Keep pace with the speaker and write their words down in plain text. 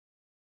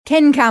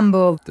Ken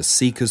Campbell. The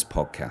Seekers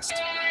Podcast.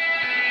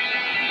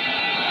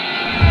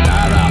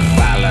 Not a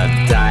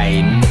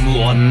Faladay,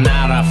 more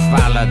not a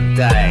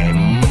Faladay,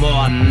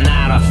 more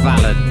not a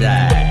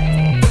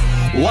Faladay.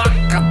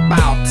 Walk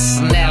about,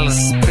 snell,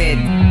 spit,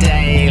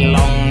 day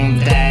long,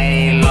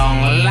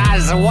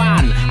 lies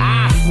one,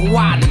 half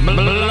one,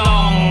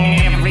 belong,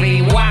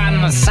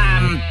 everyone,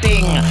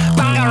 something,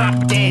 bugger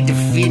up, dead,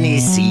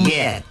 finish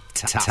yet,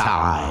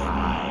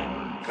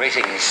 time.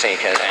 Greetings,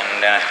 Seekers,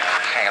 and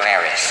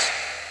hilarious.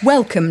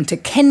 Welcome to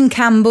Ken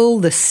Campbell,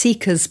 the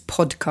Seekers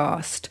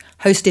Podcast,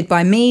 hosted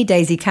by me,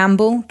 Daisy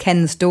Campbell,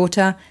 Ken's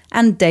daughter,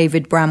 and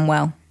David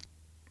Bramwell.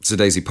 So,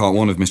 Daisy, part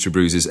one of Mystery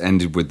Bruises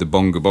ended with the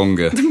Bonga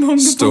Bonga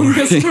story.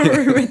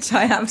 Which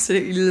I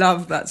absolutely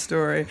love that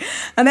story.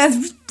 And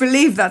I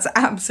believe that's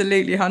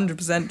absolutely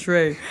 100%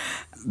 true.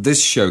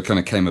 This show kind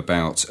of came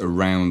about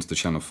around the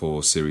Channel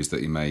 4 series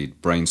that you made,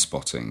 Brain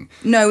Spotting.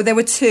 No, there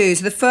were two.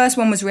 So the first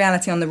one was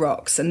Reality on the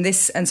Rocks, and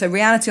so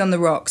Reality on the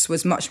Rocks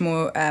was much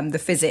more the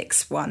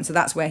physics one. So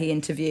that's where he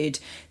interviewed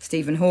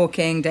Stephen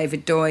Hawking,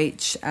 David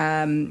Deutsch,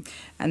 and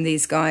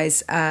these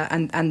guys.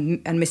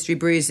 And Mystery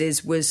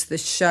Bruises was the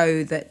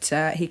show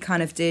that he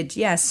kind of did.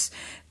 Yes.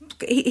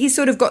 He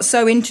sort of got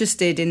so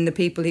interested in the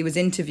people he was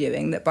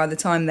interviewing that by the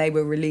time they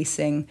were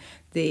releasing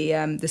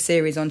the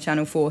series on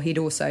Channel 4, he'd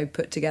also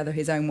put together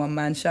his own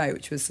one-man show,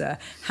 which was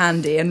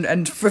handy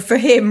and for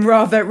him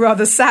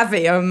rather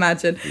savvy, I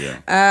imagine.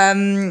 Yeah.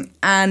 And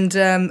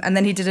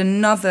then he did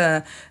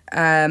another,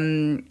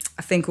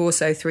 I think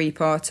also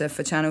three-parter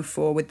for Channel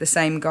 4 with the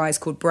same guys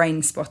called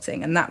Brain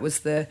Spotting, and that was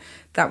the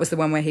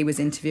one where he was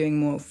interviewing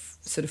more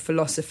sort of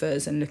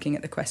philosophers and looking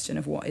at the question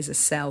of what is a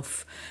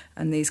self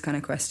and these kind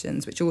of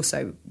questions, which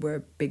also were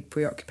a big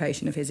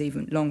preoccupation of his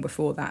even long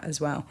before that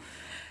as well.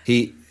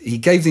 He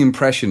gave the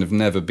impression of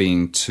never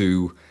being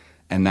too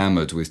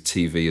enamoured with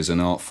TV as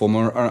an art form,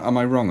 or am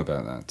I wrong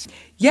about that?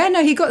 Yeah,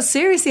 no, he got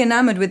seriously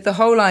enamoured with the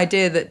whole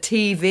idea that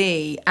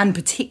TV, and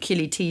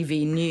particularly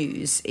TV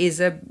news, is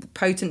a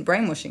potent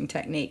brainwashing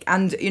technique.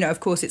 And, you know,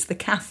 of course, it's the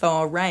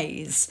cathar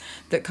rays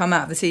that come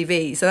out of the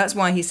TV. So that's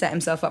why he set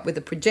himself up with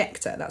a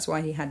projector. That's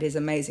why he had his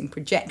amazing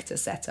projector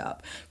set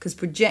up, because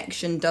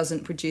projection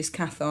doesn't produce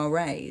cathar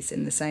rays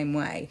in the same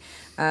way.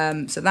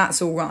 So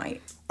that's all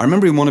right. I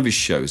remember in one of his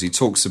shows, he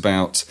talks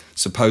about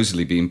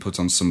supposedly being put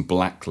on some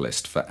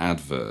blacklist for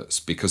adverts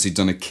because he'd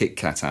done a Kit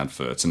Kat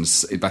advert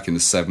back in the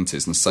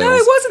 70s. And sales... No,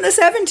 it wasn't the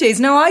 70s.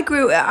 No,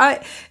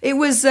 it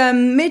was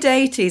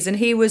mid-80s, and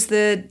he was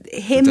the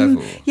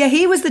devil. Yeah,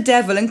 he was the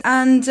devil.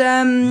 And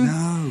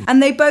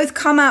they both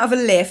come out of a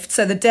lift,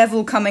 so the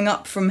devil coming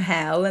up from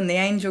hell and the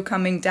angel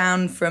coming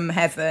down from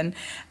heaven,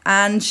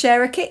 and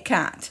share a Kit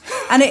Kat.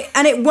 And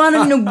it won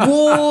an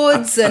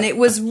awards, and it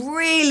was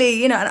really,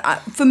 you know,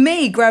 for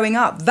me growing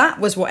up,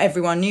 that was what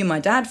everyone knew my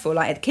dad for.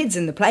 Like, the kids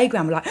in the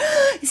playground were like,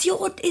 is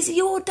your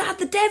dad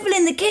the devil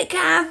in the Kit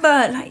Kat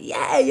advert? Like,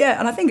 yeah.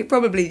 And I think it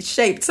probably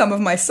shaped some of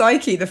my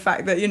psyche, the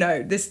fact that, you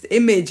know, this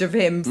image of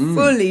him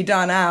fully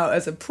done out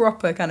as a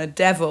proper kind of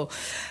devil.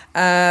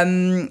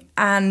 And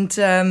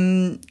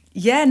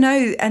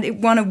it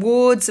won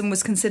awards and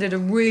was considered a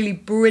really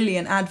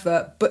brilliant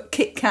advert, but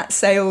Kit Kat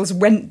sales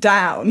went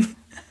down.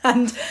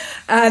 And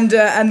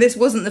this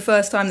wasn't the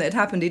first time that it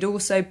happened. He'd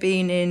also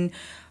been in,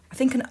 I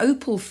think, an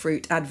opal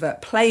fruit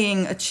advert,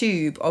 playing a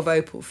tube of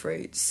opal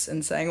fruits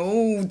and saying,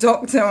 "Oh,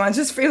 doctor, I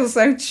just feel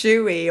so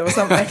chewy," or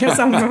something, or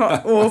some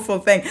awful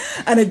thing.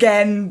 And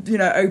again, you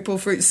know, opal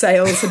fruit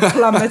sales had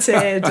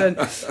plummeted.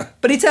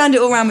 But he turned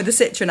it all around with the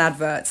Citron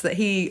adverts that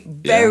he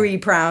very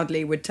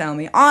proudly would tell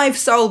me, "I've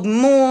sold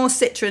more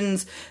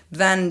Citrons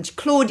than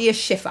Claudia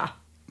Schiffer."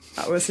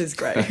 That was his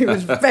grade. He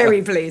was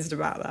very pleased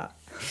about that.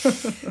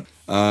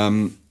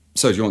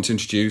 So do you want to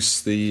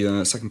introduce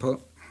the second part?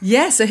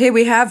 Yeah, so here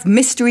we have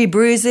Mystery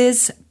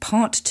Bruises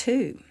Part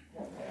 2.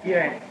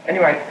 Yeah,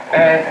 anyway,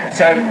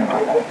 so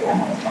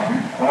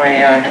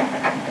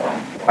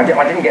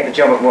I didn't get the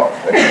job at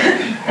Watford.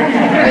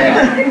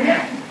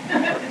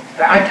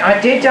 I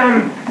did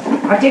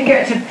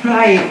get to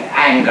play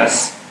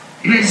Angus.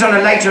 It's on a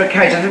later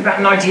occasion. It was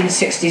about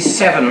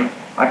 1967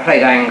 I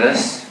played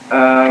Angus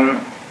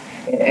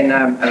in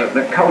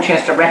the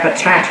Colchester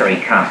Repertory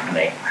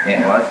Company,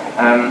 it was.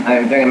 They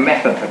were doing a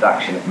method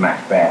production of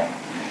Macbeth.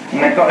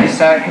 And they've got this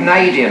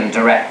Canadian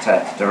director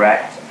to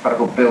direct, a fellow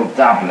called Bill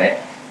Doublett,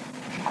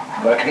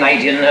 a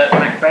Canadian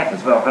Macbeth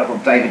as well, a fellow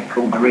called David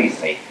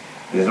Calderisi,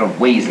 who's a sort of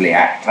Weasley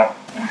actor.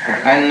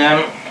 And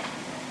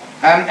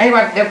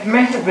anyway, the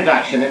method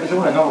production, it was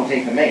all a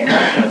novelty for me, and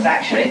it was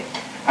actually,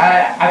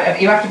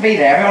 you have to be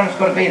there, everyone's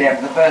got to be there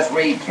for the first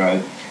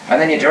read-through. And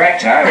then your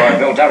director,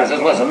 Bill Doublett, says,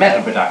 well, it's a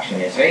method production,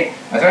 you see.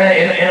 And so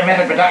in a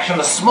method production,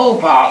 the small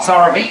parts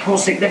are of equal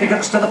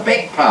significance to the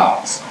big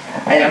parts.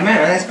 And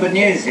man, that's good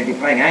news if you're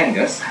playing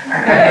Angus.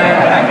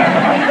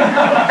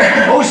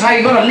 Also,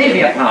 you've got to live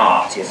your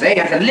part, you see.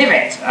 You have to live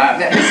it.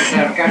 This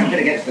goes a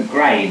bit against the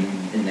grain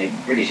in the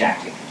British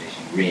acting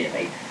tradition,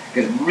 really.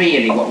 Because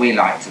really what we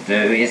like to do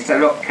is to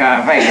look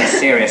very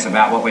serious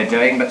about what we're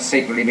doing, but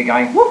secretly be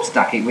going, whoops,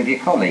 ducky, with your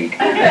colleague.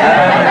 Anyway,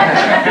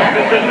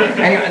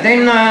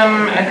 then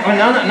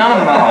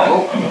another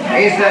marvel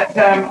is that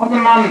on the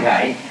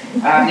Monday,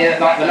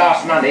 like the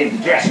last Monday, the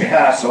dress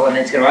rehearsal, and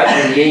it's going to open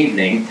in the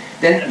evening,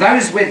 then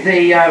those with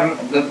the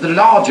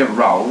larger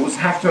roles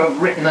have to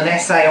have written an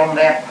essay on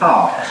their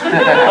part.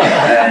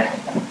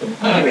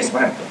 Curious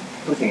way of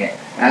putting it.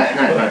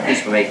 No,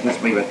 peacefully, because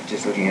we were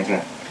just looking at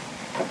a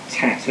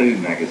tattoo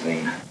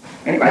magazine.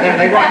 Anyway,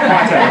 they write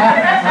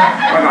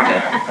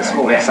quite a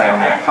small essay on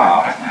their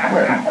part.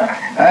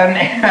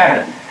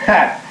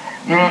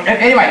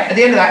 Anyway, at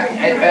the end of that,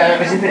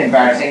 this is a bit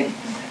embarrassing.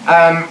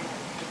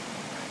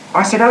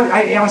 I said,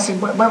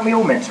 weren't we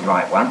all meant to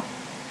write one?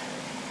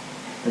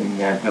 And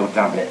Bill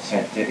Doublet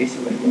said, have you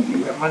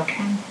written one,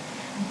 Ken?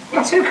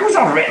 I said, of course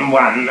I've written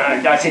one.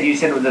 I said, you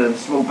said all the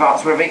small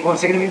parts were equal,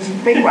 so going to be some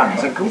big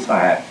ones. Of course I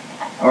have.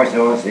 I said,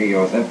 oh, I see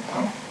yours then.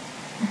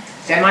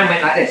 So mine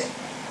went like this.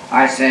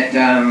 I said,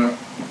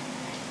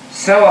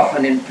 so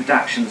often in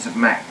productions of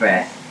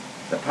Macbeth,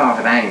 the part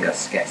of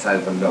Angus gets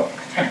overlooked.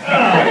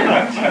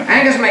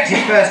 Angus makes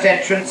his first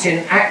entrance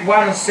in Act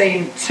 1,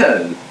 Scene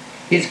 2.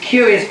 His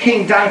cue is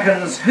King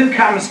Duncan's "Who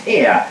comes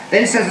here?"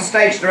 Then says the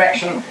stage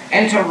direction,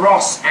 "Enter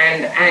Ross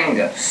and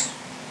Angus."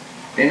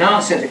 In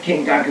answer to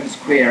King Duncan's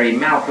query,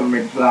 Malcolm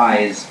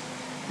replies,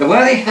 "The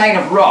worthy Thane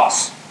of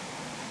Ross."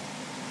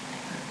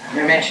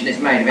 No mention is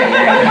made of any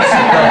Angus.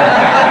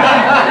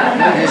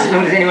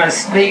 Nor does anyone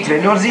speak to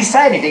him, nor does he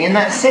say anything in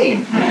that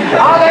scene.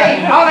 Are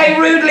they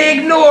rudely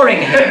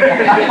ignoring him?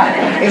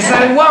 If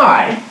so,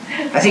 why?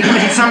 Has he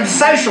committed some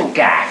social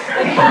gaffe?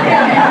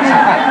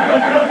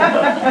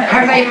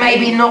 Have they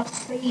maybe not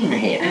seen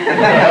him?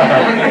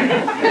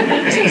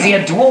 Is he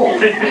a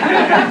dwarf?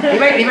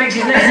 He makes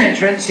his next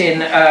entrance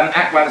in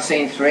Act 1,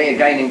 Scene 3,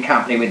 again in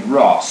company with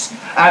Ross.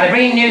 They're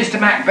bringing news to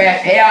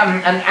Macbeth here,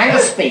 and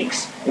Angus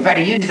speaks. In fact,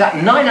 he uses up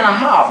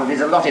 9.5 of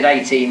his allotted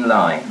 18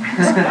 lines.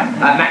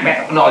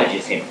 Macbeth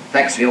acknowledges him.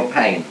 "Thanks for your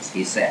pains,"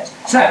 he says.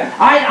 So,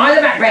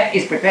 either Macbeth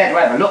is prepared to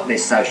overlook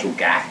this social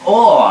gaffe,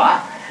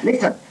 or,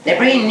 listen, they're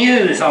bringing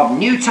news of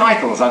new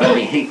titles are going to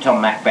be heaped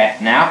on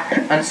Macbeth now,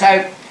 and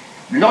so,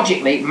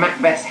 logically,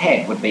 Macbeth's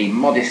head would be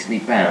modestly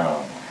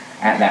bowed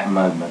at that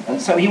moment,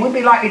 and so he would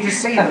be likely to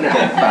see the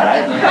little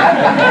fellow,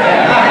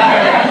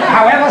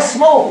 however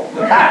small.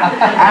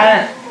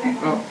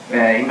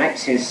 He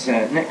makes his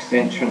next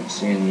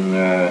entrance in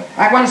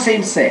Act 1,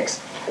 Scene 6.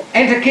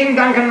 Enter King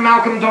Duncan,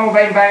 Malcolm,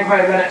 Donalbain, Banquo,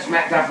 Lennox,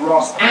 Macduff,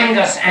 Ross,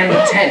 Angus, and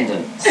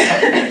attendants.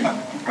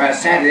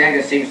 Sadly,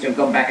 Angus seems to have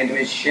gone back into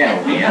his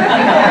shell here.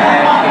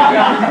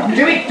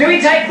 Do we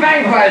take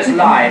Banquo's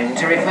line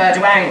to refer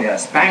to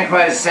Angus?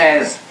 Banquo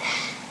says,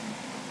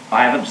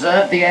 "I have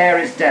observed the air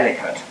is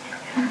delicate."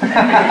 A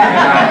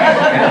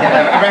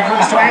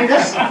reference to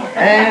Angus?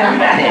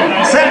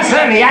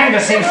 Certainly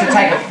Angus seems to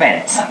take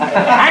offence.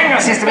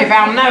 Angus is to be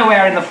found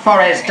nowhere in the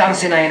Forres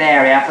Dunsinane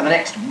area for the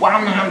next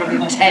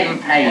 110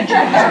 pages.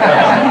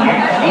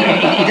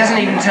 He doesn't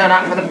even turn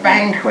up for the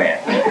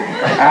banquet.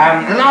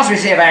 The last we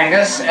see of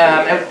Angus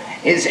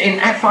is in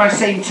Act 5,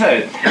 Scene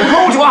 2. The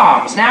call to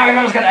arms. Now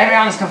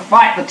everyone's to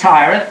fight the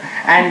tyrant,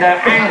 and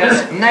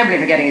Angus, nobly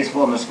forgetting his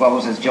former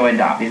squabbles, has joined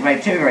up. He's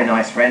made two very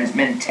nice friends,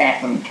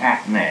 Menteith and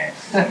Caithness,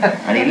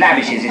 and he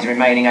lavishes his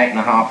remaining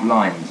 8.5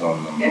 lines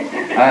on them.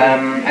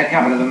 A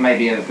couple of them may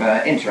be of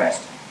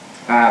interest.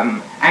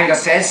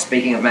 Angus says,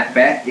 speaking of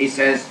Macbeth, he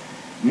says,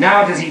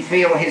 "Now does he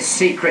feel his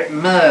secret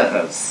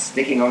murthers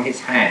sticking on his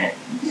hands."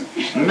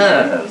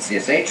 Murthers, you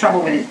see,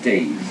 trouble with his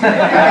deeds. But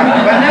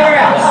never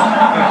else.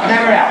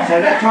 So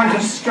that times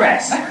of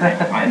stress.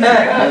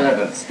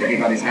 Murthers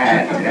sticking on his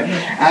hands. You know?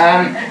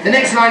 The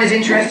next line is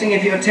interesting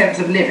if you attempt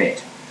to live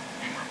it.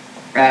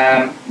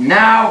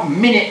 "Now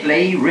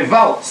minutely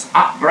revolts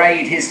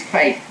upbraid his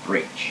faith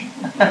breach."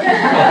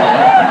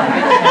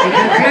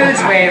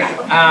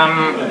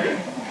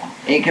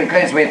 He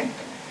concludes with,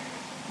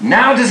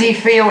 "Now does he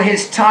feel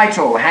his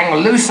title hang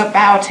loose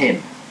about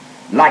him,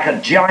 like a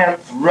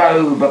giant's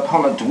robe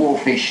upon a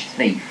dwarfish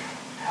thief."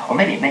 Or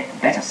maybe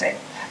better said,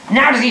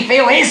 "Now does he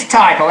feel his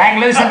title hang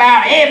loose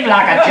about him,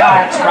 like a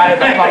giant's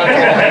robe upon a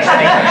dwarfish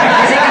thief."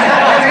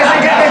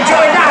 They've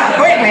joined up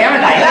quickly,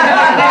 haven't they?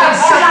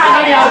 Sit up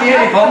on the old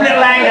uniform,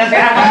 little Angus.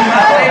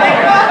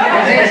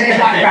 It's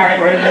like barrack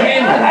room at the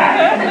end of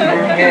that.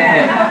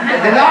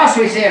 The last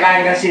we see of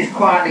Angus is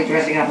quietly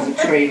dressing up as a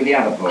tree with the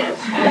other boys.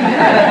 In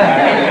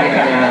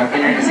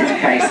Angus's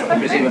case,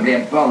 presumably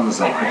a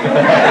bonsai.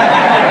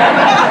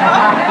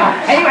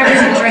 Anyway,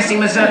 what's interesting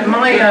was that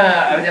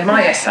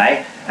my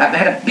essay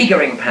had a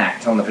bigger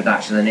impact on the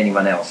production than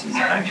anyone else's,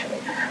 actually.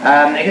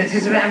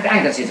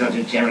 Angus is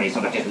generally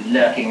just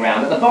lurking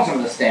around at the bottom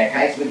of the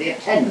staircase with the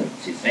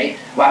attendants, you see.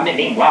 Well,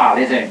 meanwhile,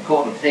 there's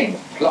important things.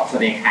 Plots are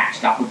being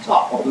hatched up the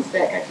top of the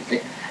staircase, you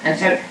see. And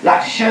so,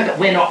 like, to show that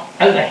we're not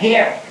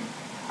overhearing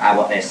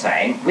what they're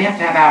saying, we have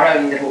to have our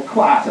own little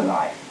quieter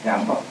life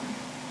down bottom.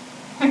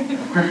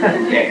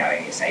 They're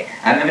going, you see.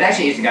 But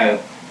actually used to go,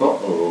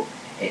 "Uh-oh,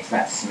 it's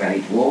that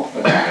smelly dwarf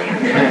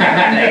again."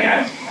 There you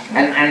go.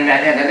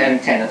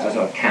 and tenants would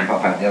sort of camp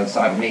up over the other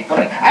side of me.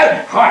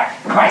 Oh,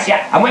 Christ,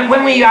 yeah. And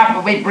when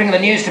we'd bring the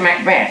news to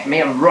Macbeth,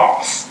 me and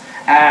Ross,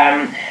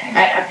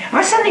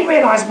 I suddenly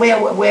realised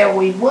where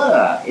we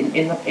were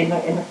in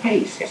the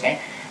piece, you see.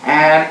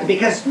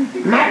 Because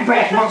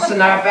Macbeth wants to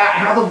know about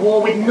how the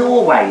war with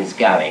Norway is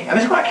going. I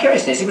was quite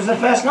curious this. It was the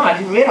first night. I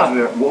didn't realise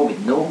we were at war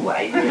with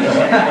Norway. I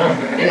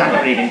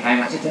really didn't pay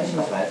much attention,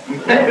 I suppose.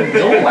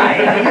 Norway?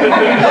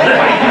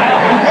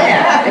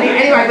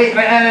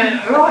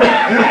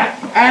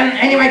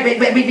 Anyway,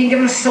 we've been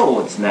given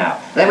swords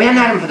now. We hadn't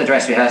had them for the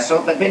dress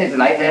rehearsal, but been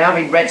delayed. Now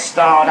we've read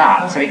Starred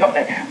Up, so we got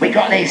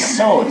these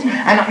swords.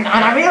 And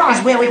I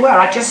realised where we were.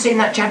 I'd just seen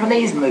that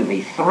Japanese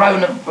movie,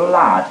 Throne of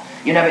Blood.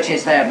 You know, which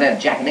is their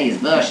Japanese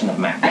version of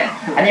Macbeth.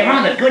 And they're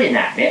rather good in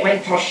that bit. When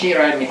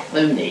Toshiro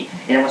Mifune,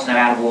 wants to know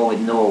how the war with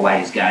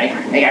Norway is going,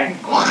 they go,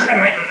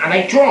 and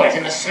they draw it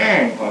in the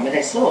sand for him with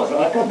their swords.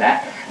 Well, I got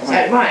that. So,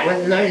 right, well,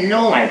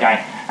 Norway going.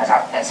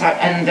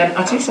 And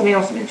I'll tell you something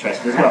else of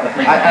interest as well.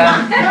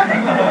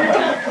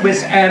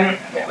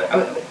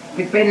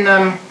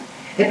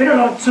 There's been a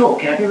lot of talk,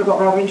 people got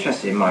rather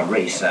interested in my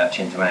research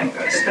into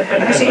Angus.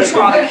 I was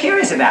rather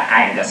curious about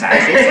Angus,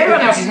 actually.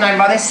 Everyone else is known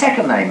by their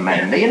second name,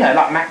 mainly,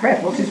 like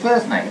Macbeth. What's his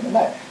first name? I don't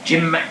know.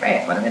 Jim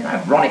Macbeth, I don't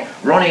know.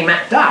 Ronnie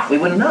Macduff, we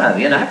wouldn't know,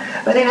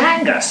 But then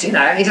Angus, he's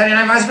only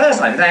known by his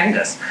first name, it's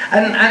Angus.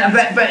 But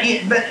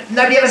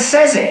nobody ever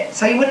says it,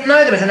 so you wouldn't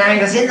know there was an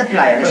Angus in the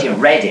play unless you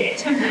read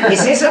it. You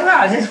see, so,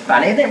 well, this is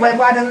funny, isn't it?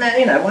 Why doesn't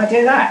they, why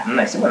do that? And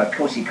they said, well, of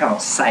course you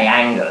can't say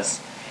Angus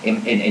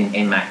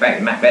in Macbeth.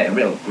 In Macbeth, a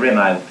real grim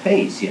old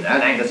piece, and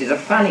Angus is a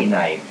funny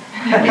name.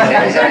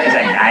 It's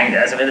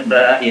Angus,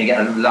 you get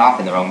a laugh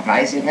in the wrong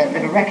place, you'd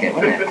never wreck it,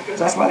 wouldn't it? So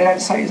that's why they don't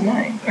say his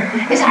name.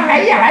 It's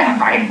that's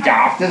fucking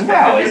daft as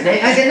well, isn't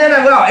it? I said, no,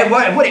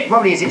 what it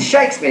probably is, it's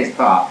Shakespeare's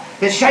part.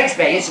 Because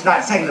Shakespeare used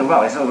to taking the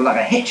role, it's sort of like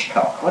a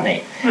Hitchcock, wasn't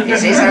he? You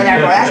see, so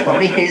that's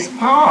probably his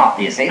part,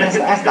 you see,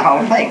 that's the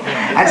whole thing.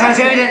 And so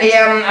evidently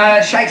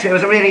Shakespeare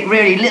was a really,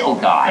 really little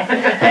guy.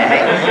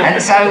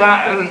 And so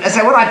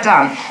what I'd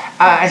done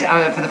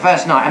for the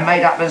first night, I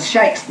made up as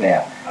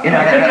Shakespeare. Beard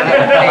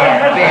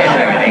and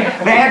everything.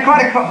 They had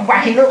quite a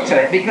wacky look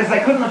to it because they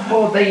couldn't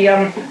afford the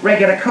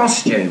regular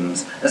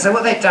costumes. And so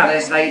what they'd done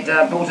is they'd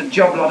bought a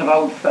job lot of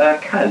old fur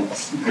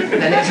coats.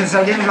 And this was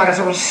like a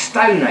sort of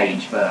Stone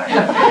Age fur.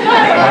 But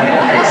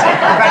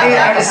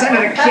it was sort of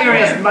a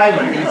curious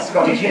moment in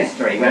Scottish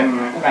history when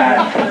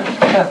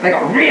they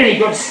got really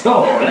good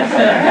swords,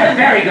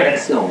 very good at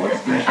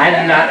swords,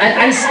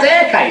 and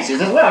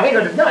staircases as well. I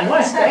mean,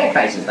 nice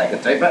staircases they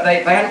could do, but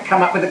they hadn't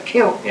come up with a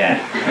kilt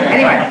yet.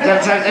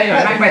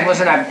 Anyway, Macbeth wants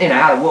to know,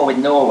 how the war with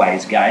Norway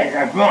is going.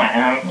 Right,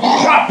 and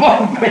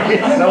I'm with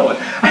his sword.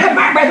 And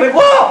Macbeth went,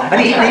 what?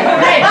 And he leaped to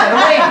the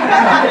wing.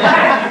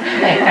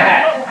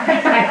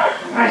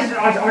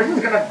 I was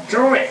just going to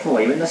draw it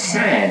for you in the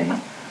sand.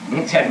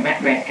 And so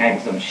Macbeth came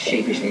sort of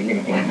sheepishly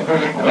limping.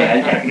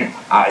 It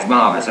was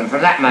marvellous. And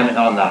from that moment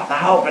on, the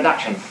whole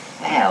production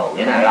fell,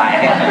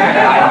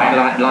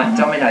 like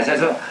dominoes. There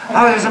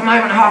was a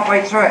moment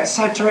halfway through it, it's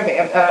so terrific.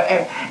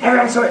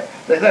 Everyone saw it.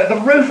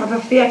 The roof of the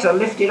theatre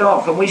lifted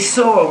off, and we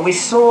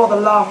saw the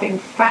laughing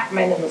fat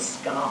men in the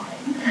sky.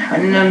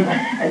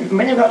 And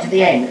when we got to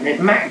the end,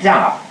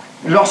 Macduff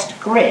lost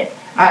grip.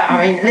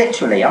 I mean,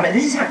 literally. I mean,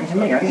 this has happened to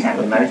me. This has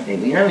happened to most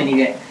people. When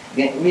you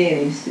get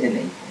really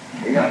silly.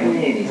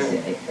 Really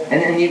silly,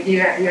 and then you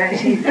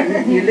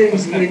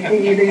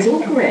lose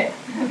all grip.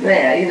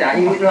 There, you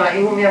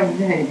wouldn't be able to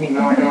do anything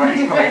like tie a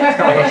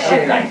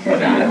shoelace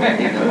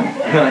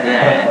like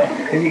that,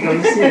 because you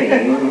go silly,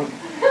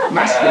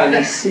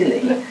 muscularly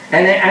silly.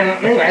 And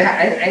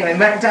anyway,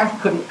 Macduff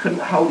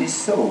couldn't hold his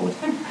sword,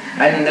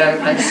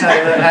 and so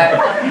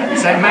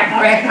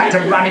Macbeth had to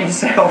run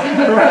himself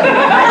through.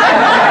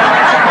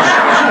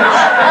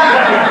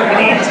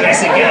 The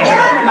investigation.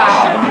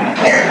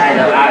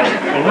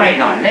 Great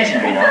night,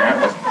 legendary night that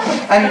was.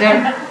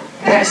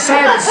 And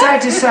sad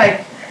to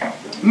say,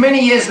 many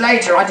years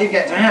later I did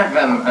get to have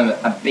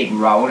a big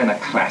role in a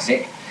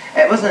classic.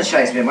 It wasn't a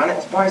Shakespeare one, it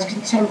was by his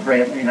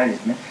contemporary, I don't really know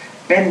this man,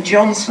 Ben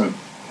Jonson.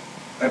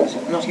 It was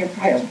not a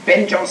play, it was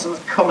Ben Jonson's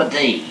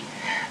comedy,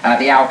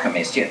 The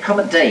Alchemist. Yeah,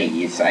 comedy,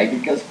 you say,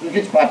 because if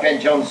it's by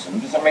Ben Jonson,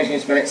 for some reason you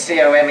spell it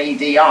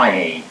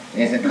C-O-M-E-D-I-E.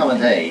 It's a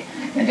comedy,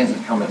 and it's a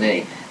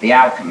comedy, The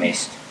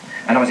Alchemist.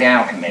 And I was the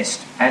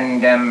alchemist,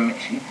 and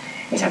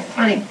it's a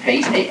funny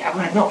piece.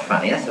 Well, not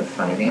funny, that's the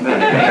funny thing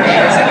about it.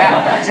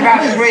 It's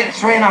about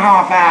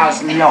 3.5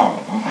 hours long,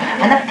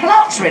 and the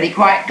plot's really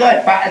quite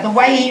good, but the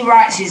way he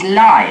writes his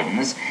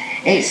lines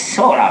is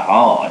sort of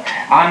odd.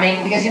 I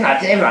mean, because,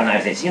 everyone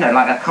knows this,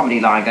 like a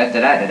comedy line goes,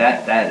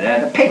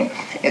 da-da-da-da-da-da, the ping.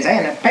 It's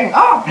in a ping,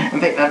 oh!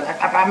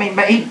 I mean,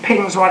 but he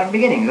pings right at the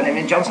beginning. I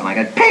mean, Johnson like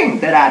goes, ping,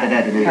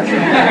 da-da-da-da-da-da.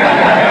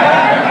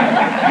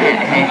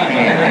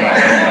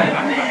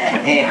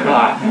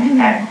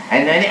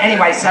 And then,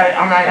 anyway, so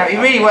if you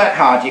really work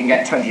hard, you can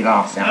get 20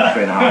 laughs out of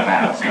 3.5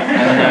 hours.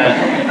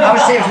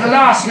 Obviously, it was the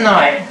last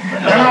night,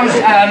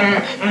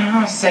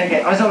 I was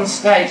thinking, I was on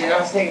stage and I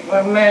was thinking,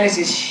 well, man, this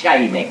is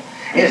shaming,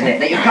 isn't it?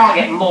 That you can't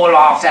get more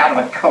laughs out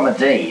of a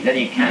comedy than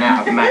you can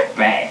out of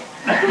Macbeth.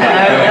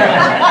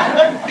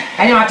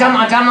 Anyway, I'd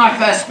done my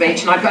first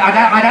speech and I'd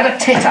had a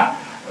titter.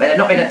 There had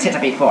not been a titter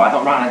before. I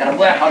thought, right, I'm going to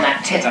work on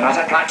that titter. And I was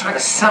like trying to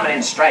summon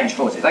in strange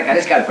forces. Okay,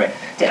 let's go for it.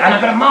 And I've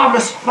got a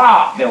marvellous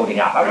fart building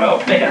up, a real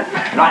bit like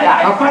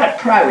that. I'm quite a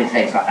pro with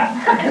things like that.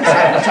 And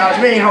so I was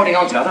really holding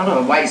on to it. I don't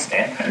want to waste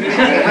it.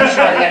 I'm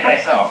trying to get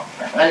this off.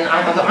 And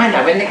I thought, I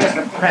know, when Nicholas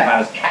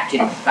Prevo's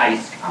Captain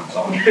Face comes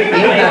on,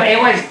 he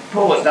always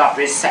paused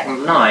after his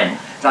second line.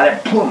 So I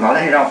went, boom, I'll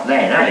let it off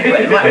there. No,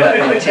 it might work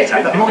on the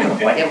titter, but more than the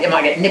point, it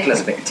might get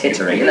Nicholas a bit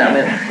tittery, you know, I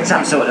mean,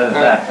 some sort of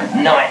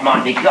night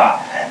might be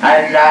got.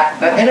 And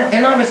but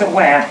then I was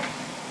aware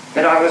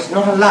that I was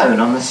not alone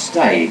on the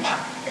stage.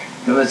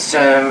 There was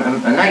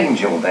an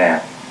angel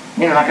there,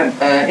 you know, like a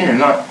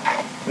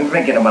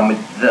regular one with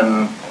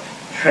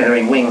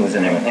feathery wings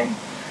and everything,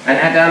 and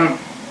had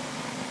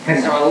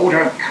his order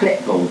of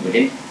clipboard with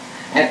him,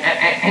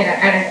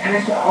 and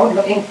a sort of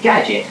odd-looking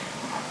gadget.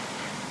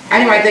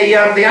 Anyway, the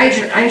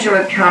angel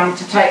had come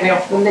to take me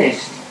off the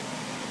list.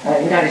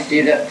 You noticed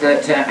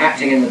that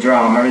acting in the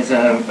drama is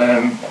a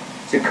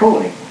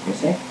calling, you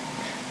see.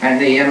 And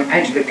the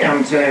angel had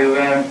come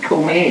to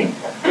call me in.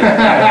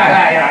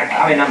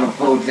 I'm in number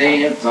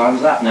 14,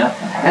 time's up now.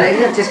 And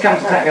he had just come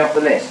to take me off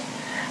the list.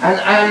 And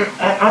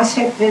I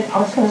said, I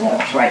was going to have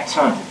a great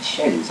time to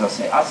choose. I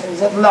said, it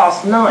was at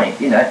last night,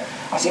 you know.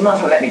 I said, you might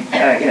as well let me,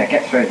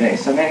 get through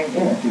this. And then,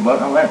 if you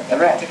want, I'll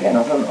act again. I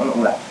was on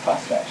all that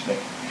fuss, actually.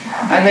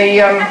 And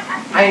the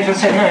angel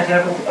said, no,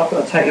 I've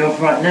got to take you off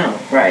right now, I'm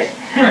afraid.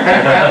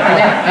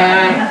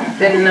 And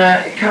then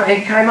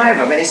he came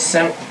over with this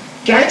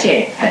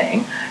gadget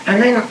thing,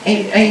 and then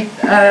he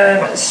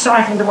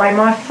siphoned away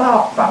my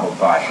fart bubble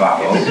by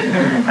bubble,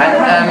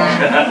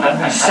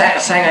 and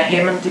sang a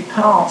hymn and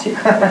departed.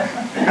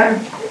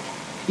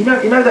 You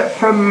know that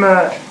from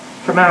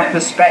our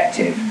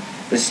perspective,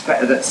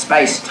 that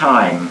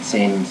space-time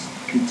seems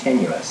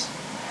continuous,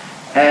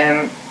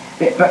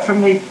 but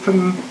from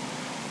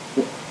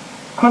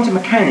quantum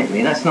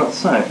mechanically, that's not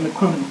so. From the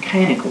quantum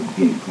mechanical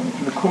viewpoint,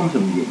 from the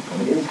quantum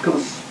viewpoint, it was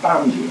called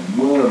spongy and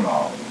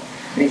wormhole.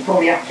 And it's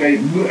probably up through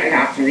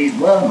these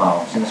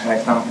wormholes in the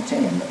space-time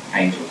continuum that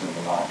angels and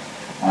the like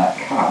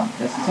come.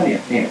 That's to tell you a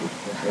theory.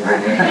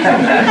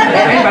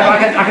 Anyway,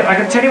 I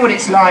can tell you what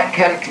it's like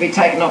to be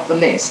taken off the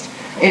list.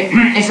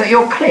 It's that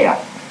you're clear.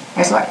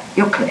 It's like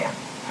you're clear.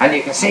 And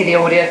you can see the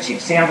audience, you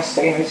can see how the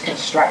scenery is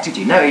constructed,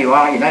 you know who you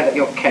are, you know that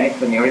you're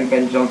Kenneth and you're in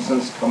Ben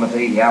Jonson's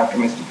comedy, The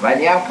Alchemist, you play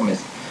The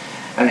Alchemist.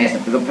 And there's the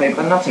good people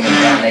of Nottingham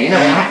down there. You know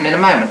what will happen in a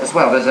moment as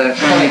well. There's a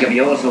colleague of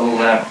yours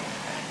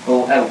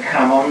who'll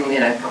come on, you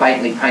know,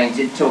 quaintly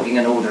painted, talking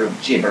an order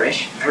of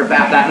gibberish for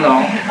about that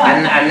long,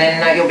 and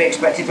then you'll be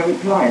expected to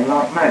reply in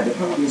like mode. The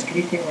problem is, can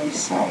you think what you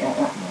say at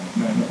that moment?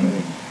 No, not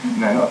really.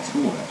 No, not at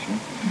all, actually.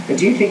 But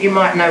do you think you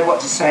might know what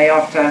to say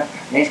after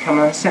he's come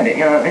and said it?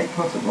 You know, it's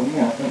possible,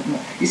 yeah.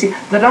 You see,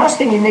 the last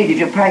thing you need if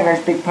you're playing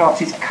those big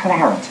parts is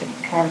clarity.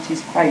 Clarity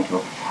is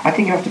fatal. I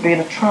think you have to be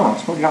in a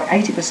trance, probably like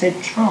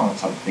 80%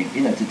 trance, I think,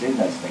 you know, to do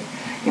those things.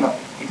 You know,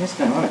 you just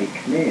don't want to be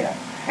clear.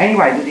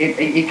 Anyway,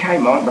 he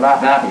came on, and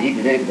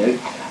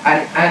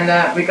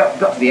we got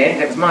to the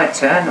end. It was my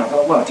turn. I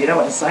thought, well, do you know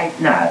what to say?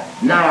 No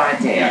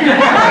idea.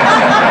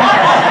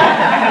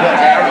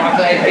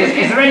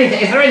 Is there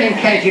anything,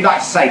 Kenneth, you'd like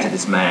to say to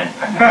this man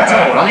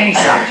at all on any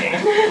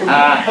subject?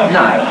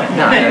 No.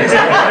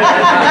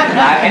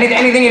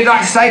 Anything you'd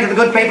like to say to the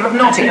good people of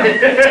Nottingham?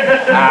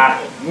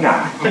 No.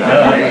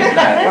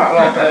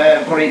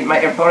 Well, probably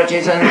make your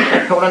apologies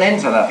and call an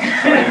end to that.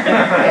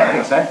 Yeah, I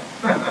think so.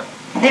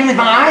 Then with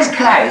my eyes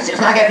closed, it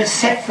was like I could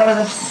sit through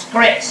the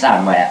script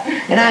somewhere.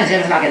 You know,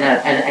 it was like in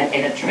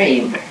a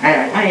dream.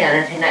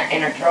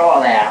 In a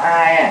drawer there.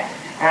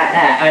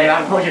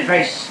 Unfortunately, it was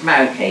very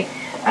smoky,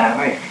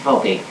 very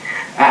foggy.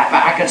 But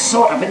I could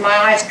sort of, with my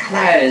eyes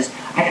closed,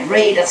 I could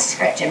read a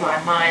script in my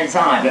mind's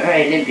eye, but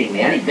very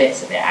limpingly, only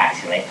bits of it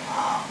actually.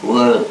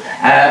 Whoa.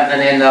 And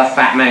then the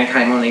fat man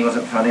came on and he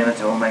wasn't funny, and the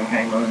tall man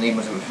came on and he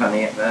wasn't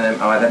funny either,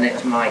 and it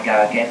was my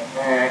go again,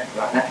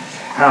 like that.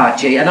 Ah,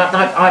 gee, and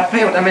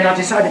I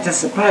decided to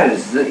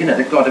suppose that, you know,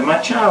 the god of my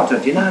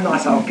childhood, you know, a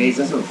nice old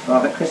geezer, sort of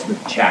Father Christmas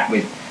chap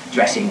with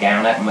dressing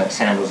gown, open-work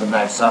sandals and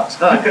no socks.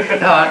 I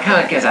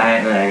can't guess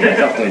I don't know, he's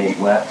off doing his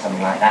work,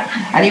 something like that.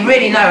 And you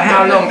really know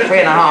how long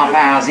 3.5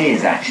 hours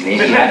is, actually,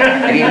 if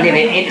you live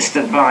it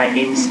instant by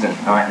instant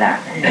like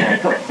that. You know,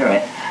 got through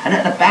it. And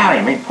at the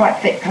bowing, we had quite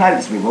thick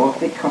clothes we wore,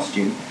 thick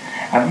costume,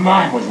 and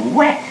mine was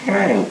wet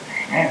through.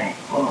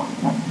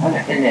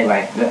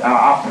 Anyway,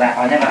 after that,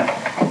 I never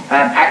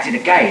acted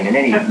again in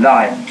any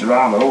live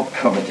drama or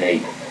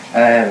comedy.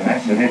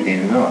 Absolutely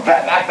not.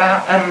 But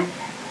about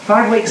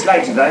 5 weeks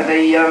later, though,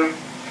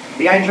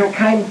 the angel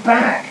came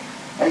back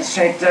and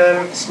said,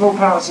 small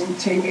parts in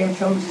TV and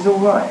films is all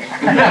right.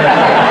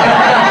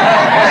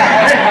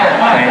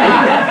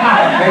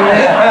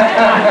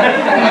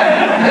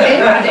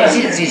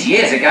 This is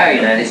years ago,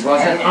 you know, this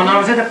was, and I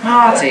was at a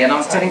party and I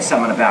was telling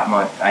someone about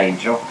my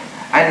angel,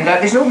 And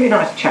this lovely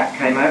nice chap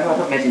came over. I've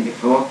not met him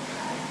before.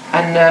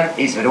 And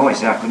he said, oh, he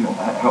said, I couldn't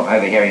help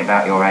overhearing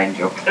about your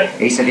angel.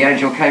 He said, the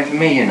angel came for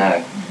me, you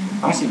know.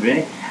 I said,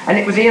 really? And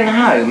it was Ian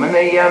Holm, and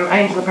the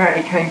angel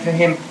apparently came for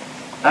him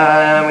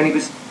when he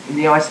was in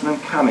the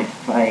Iceland Comet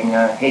playing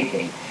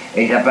Hickey.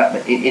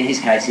 But in his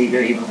case, he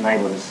wasn't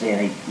able to see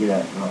any,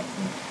 like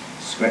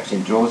scripts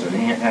in drawers or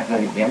anything. He had to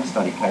have the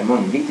understudy came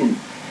on. He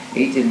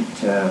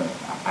didn't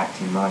act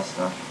in my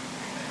stuff.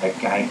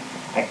 Again.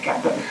 But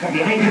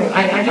the angel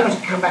must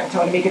have come back and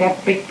told him he could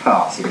have big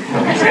parts in his case.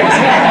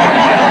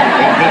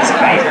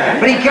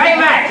 But he came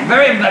back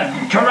very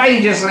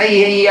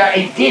courageously. He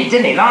did,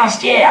 didn't he?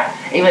 Last year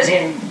he was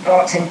in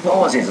Boxing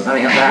Pauses or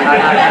something like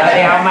that.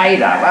 The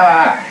Almeida.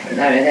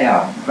 There they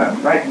are.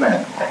 Great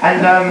man.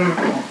 And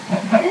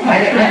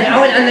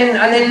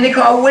then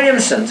Nicole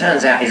Williamson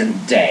turns out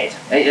isn't dead.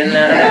 It's a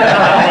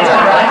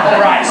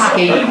bright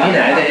scheme,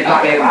 it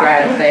might be a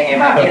grand thing. It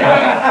might be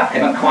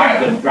quite a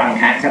good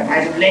drunk actor,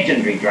 plays a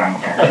legendary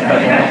drunk actor.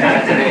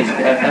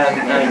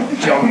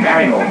 John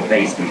Barrymore,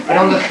 please. But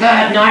on the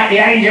third night, the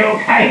angel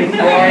came. He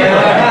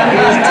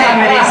was 10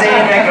 minutes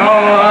in, they go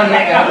on,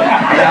 they go.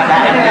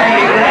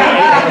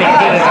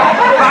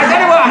 I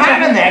don't know what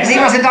happened there, because he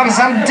must have done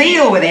some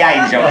deal with the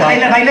angel.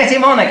 They let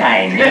him on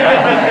again.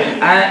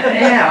 I don't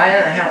know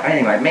how.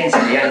 Anyway, it means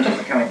that the angels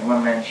are coming to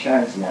one-man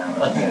shows now.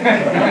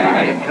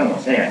 Come on,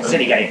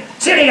 anyway,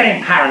 silly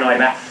getting paranoid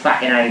about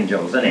fucking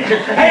angels, isn't it?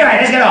 Anyway,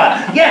 let's get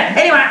on. Yeah,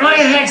 anyway,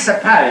 I had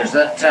supposed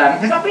that,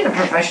 because I've been a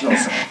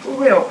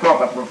real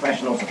proper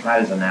professional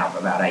supposer now for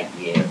about 8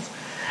 years.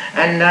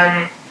 And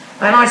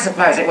I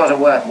suppose it was a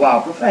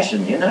worthwhile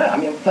profession, I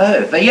mean, for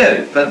who? For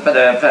you,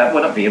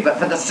 well, not for you, but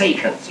for the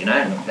seekers, And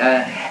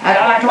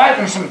I'd like to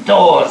open some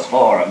doors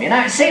for them, It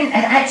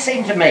had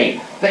seemed to me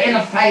that in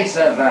the face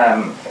of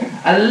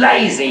a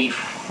lazy,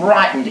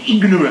 frightened,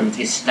 ignorant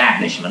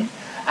establishment,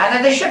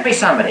 that there should be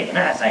somebody,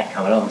 say,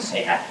 come along,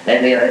 see,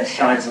 then they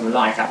shine some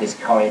light up this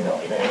corridor,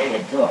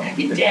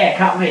 you dare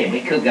come in,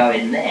 we could go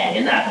in there,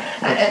 and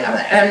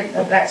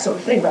that sort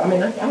of thing. But I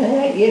mean,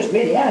 8 years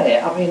really out of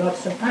it. I mean, I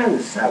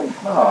suppose so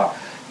far,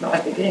 I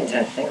was beginning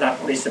to think that I'd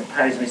probably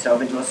suppose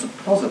myself into a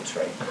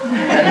suppository.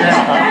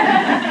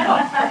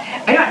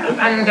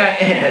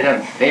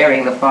 And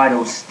fearing the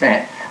final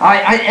step,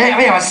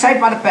 I was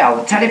saved by the bell,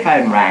 the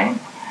telephone rang,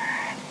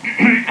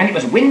 and it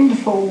was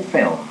Windfall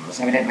Films,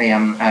 evidently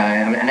an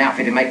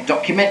outfit who make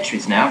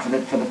documentaries now for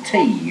the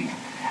TEVE.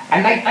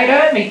 And they'd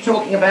heard me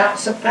talking about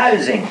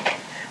supposing.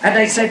 And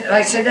they said,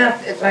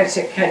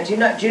 Ken, do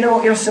you know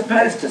what you're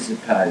supposed to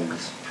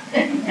suppose?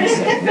 I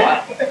said,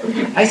 what?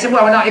 They said,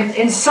 well,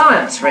 in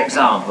science, for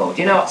example,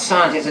 do you know what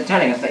scientists are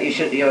telling us that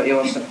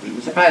you're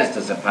supposed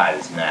to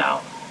suppose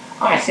now?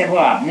 I said,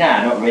 well,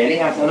 no, not really.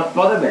 I said, I'm not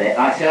bothered with it.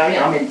 I said,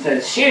 I'm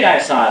into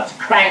pseudoscience,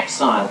 crank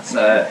science,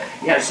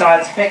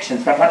 science fiction,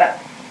 stuff like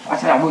that. I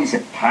said, well, you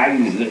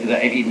suppose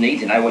that if you need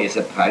to know what you're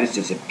supposed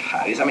to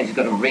suppose, I mean, you've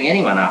got to ring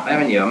anyone up,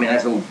 haven't you? I mean,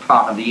 that's all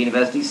part of the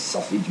university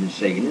sausage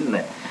machine, isn't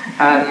it?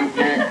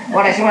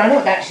 Well, they said, well, I'm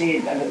not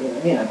actually,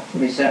 to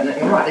be certain that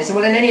you're right. They said,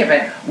 well, in any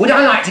event, would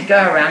I like to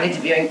go around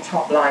interviewing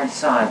top-line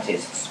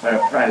scientists for a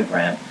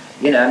programme,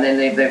 and then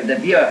the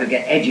viewer could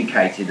get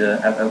educated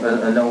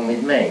along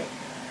with me.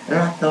 And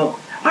I thought,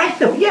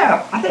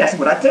 yeah, I think that's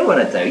what I do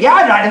want to do. Yeah,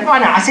 I'd like to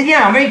find out. I said,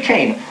 yeah, I'm very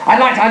keen.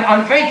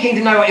 I'm very keen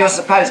to know what you're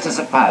supposed to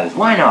suppose.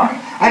 Why not?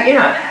 Okay,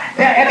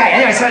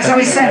 anyway, so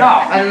we set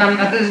off, and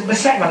the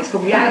second one is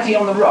called Reality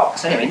on the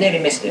Rocks. Anyway, nearly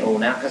missed it all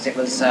now, because it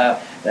was,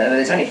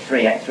 there's only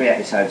three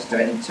episodes to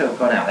it, and 2 have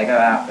gone out. They go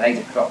out at 8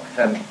 o'clock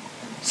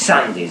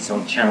Sundays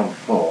on Channel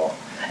 4.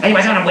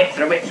 Anyway, I want to whip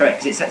through it,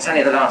 because it's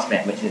only the last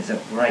bit, which is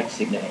of great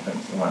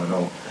significance, one and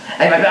all.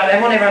 Anyway, but I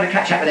want everyone to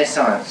catch up with their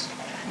science.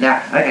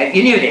 Now, okay,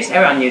 you knew this,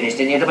 everyone knew this,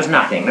 didn't you? There was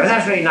nothing. There was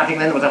absolutely nothing,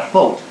 then there was a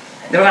fault.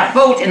 There was a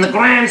fault in the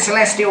Grand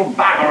Celestial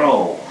Bugger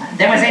All.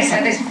 There was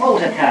this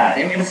fault occurred.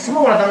 It was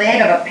smaller than the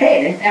head of a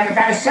pin, and it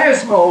was so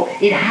small,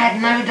 it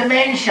had no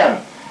dimension.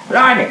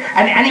 Blimey.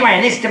 And anyway,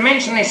 and this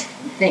dimensionless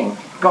thing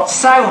got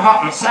so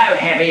hot and so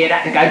heavy it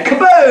had to go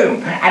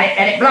kaboom!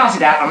 And it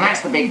blasted out, and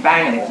that's the Big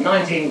Bang, and it was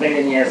 19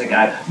 billion years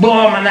ago.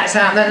 Boom! And that's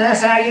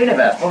our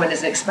universe. Boom, and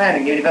it's an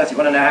expanding universe. You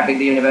want to know how big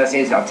the universe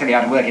is? I'll tell you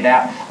how to work it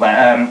out.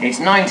 Well, it's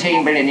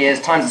 19 billion years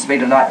times the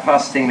speed of light, the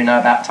fastest thing we know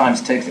about,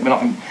 times 2, because it went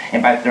off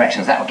in both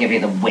directions. That will give you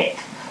the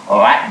width.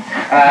 Alright?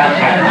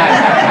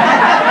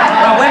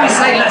 Well, when we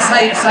say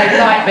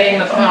light being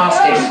the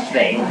fastest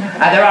thing,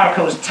 there are, of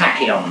course,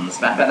 tachyons,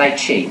 but they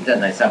cheat, don't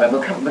they? So, but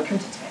we'll come to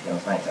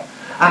tachyons later.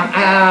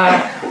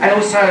 And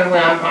also,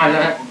 I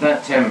learnt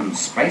that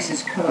space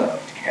is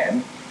curved,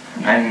 Ken,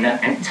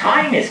 and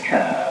time is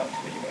curved.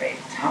 Would you agree?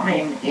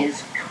 Time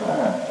is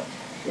curved.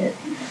 Yeah.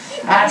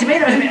 To me,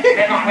 that was a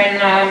bit like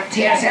when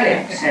T.S.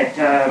 Eliot said,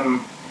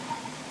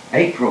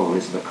 April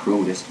is the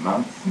cruelest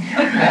month. It's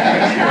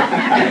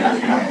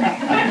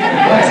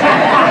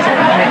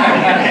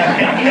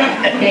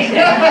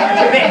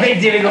a bit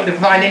difficult to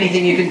find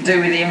anything you can do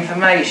with the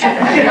information.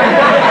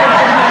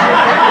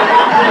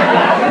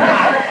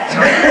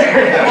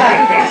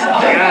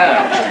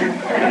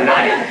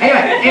 right.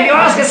 Anyway, if you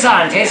ask a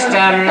scientist,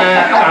 I'm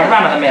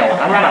run of the mill.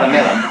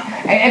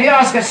 If you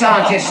ask a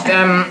scientist,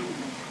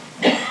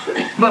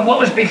 but what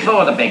was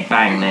before the Big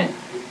Bang then?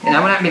 You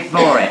know, what happened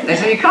before it? They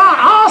say you can't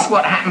ask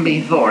what happened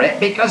before it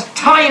because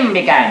time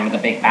began with the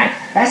Big Bang.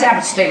 That's how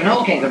Stephen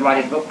Hawking could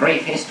write his book,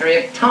 Brief History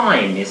of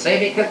Time, you see,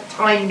 because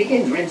time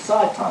begins. We're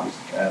inside time's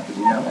curve, as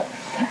you know that.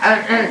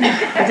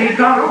 And so you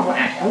can't ask what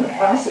happened.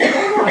 I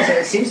said,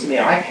 it seems to me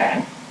I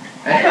can.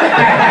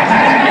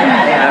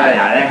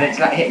 It's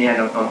like hitting your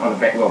hand on a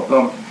brick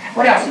wall.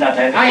 What else did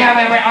I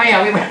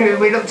do?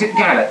 We looked at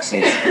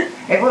galaxies.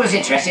 It was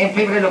interesting.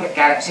 People who look at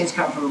galaxies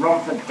come from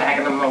Romford,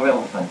 Dagenham or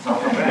Ilford.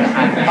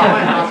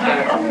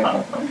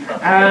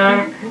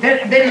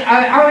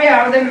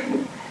 Then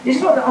this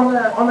is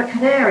on the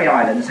Canary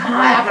Islands,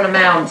 high up on a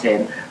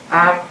mountain,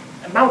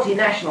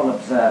 multinational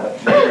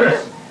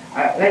observatories.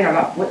 They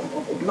have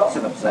lots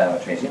of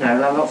observatories. You know,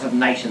 lots of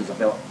nations have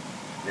built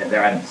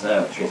their own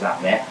observatories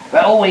up there.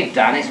 But all we've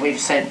done is we've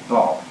sent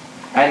Bob.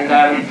 And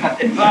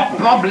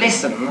Bob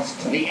listens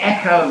to the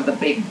echo of the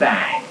Big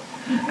Bang,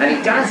 and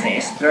he does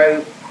this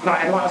through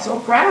like a sort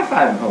of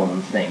gramophone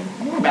horn thing,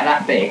 about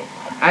that big.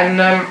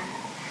 And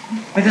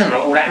it doesn't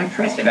look all that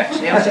impressive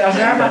actually. I said,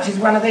 how much is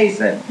one of these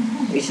then?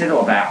 He said,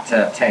 about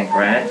 10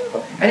 grand.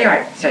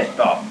 Anyway, says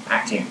Bob,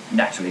 acting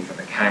naturally for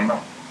the camera.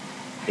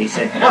 He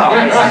said, well,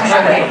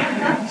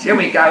 shall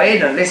we go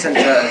in and listen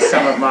to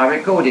some of my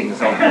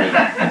recordings of the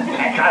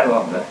echo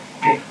of the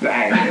Big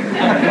Bang?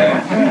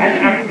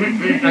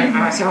 And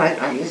I said,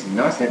 oh, this is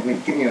nice, they've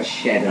given you a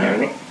shed and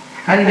everything.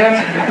 And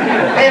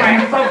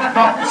anyway,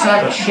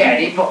 Bob's shed,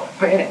 he got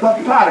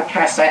a pile of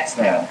cassettes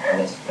there,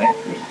 this thing.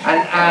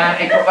 And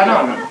he put one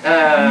on,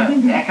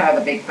 the echo of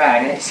the Big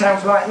Bang, and it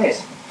sounds like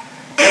this.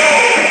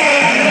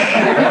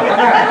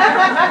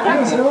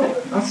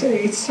 I said,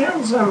 it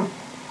sounds a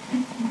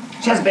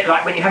bit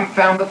like when you haven't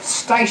found the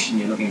station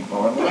you're looking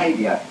for on the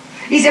radio.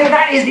 He said, well,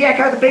 that is the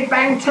echo of the Big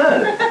Bang too.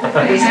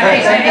 He said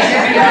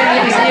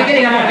you're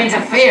getting a lot of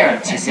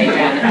interference, you see,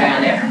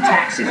 down there from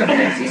taxis and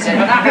things. He said,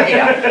 but up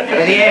here,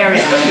 where the air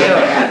is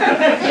pure.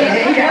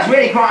 He gets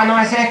really quite a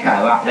nice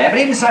echo up there, but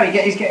even so,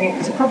 he's getting,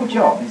 it's a proper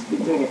job. He's been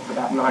doing it for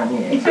about 9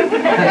 years. Even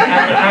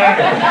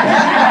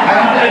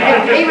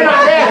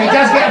up there, he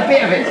does get a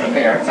bit of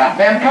interference up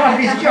there, and part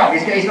of his job,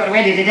 he's got to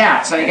edit it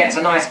out so he gets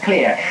a nice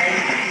clear.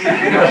 I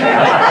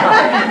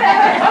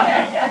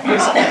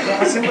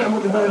said, what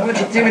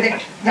did you do with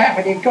it, that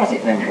when you got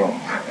it then, Bob?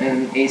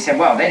 And he said,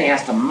 well, then he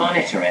has to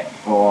monitor it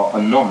for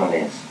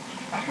anomalies.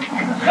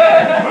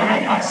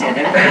 Right, I said,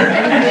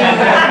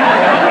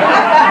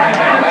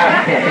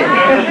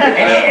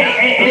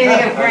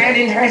 anything of great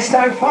interest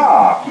so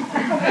far?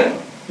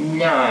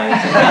 No.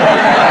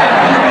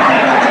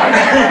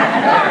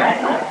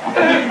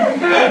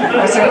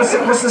 I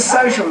said, what's the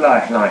social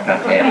life like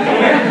up here?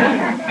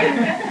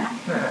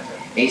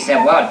 He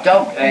said, well,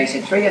 he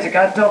said 3 years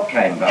ago a dog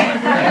came by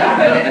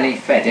and he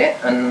fed it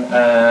and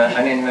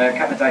then a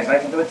couple of days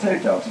later there were 2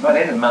 dogs. By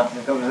the end of the month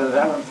there was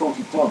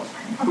 140 dogs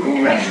all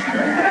round.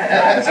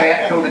 So he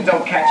had to call the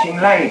dog catching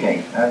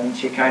lady and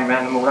she came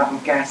round them all up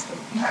and gassed them.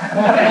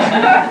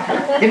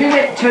 If you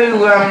went to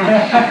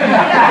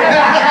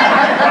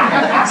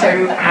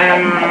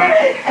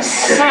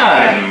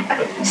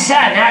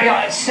CERN, now you're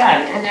at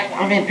CERN, and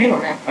I mean people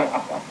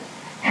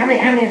how many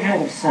have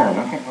heard of CERN? I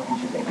think what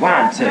should be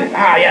 1, 2.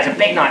 Yeah, it's a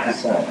big night for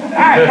CERN.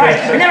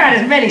 Right, we never had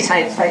as many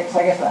say I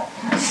guess that.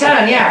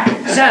 CERN, yeah.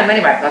 CERN,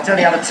 anyway, I'll tell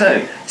the other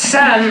 2.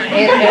 CERN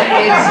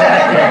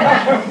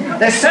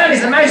CERN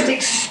is the most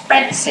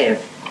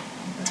expensive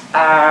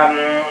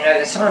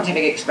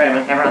scientific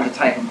experiment ever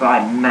undertaken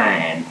by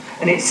man.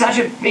 And it's such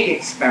a big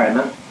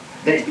experiment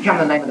that it's become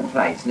the name of the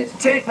place. And it's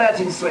 2/3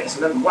 in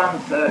Switzerland,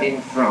 1/3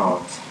 in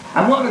France.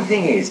 And what the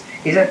thing is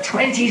a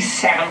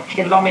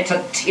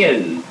 27-kilometre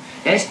tube.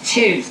 There's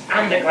tubes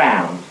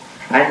underground,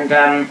 and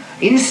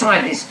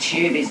inside this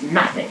tube is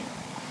nothing,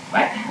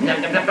 right? No,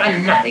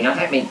 nothing. I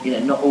don't mean,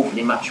 not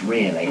awfully much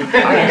really. I mean,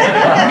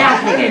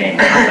 nothing in it.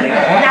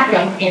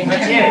 Nothing in the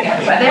tube.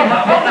 But then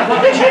what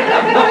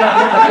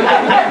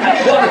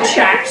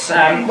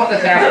the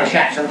 1,000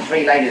 chaps and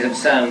 3 ladies of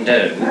CERN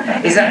do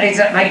is that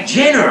they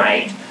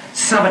generate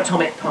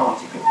subatomic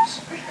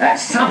particles.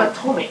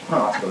 Subatomic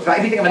particles. Right?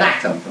 If you think of an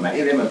atom for a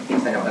moment,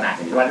 think of an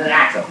atom. An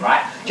atom,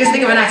 right? Just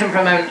think of an atom for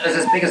a moment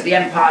as big as the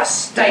Empire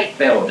State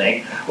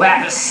Building, where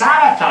the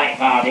subatomic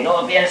particle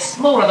would be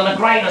smaller than a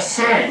grain of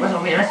sand. What do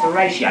I mean? That's the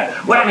ratio.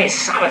 What I mean is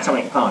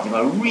subatomic particle,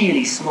 a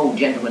really small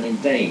gentleman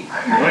indeed.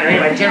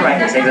 When generate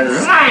this, they go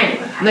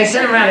zang, and they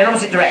send them around in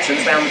opposite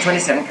directions down the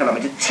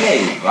 27-kilometre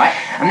tube, right?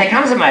 And there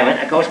comes a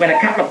moment, of course, when a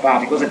couple of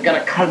particles are going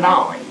to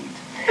collide.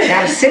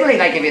 Now, the simile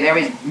they give you there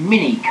is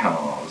mini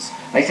cars.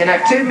 They say, now,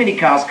 2 mini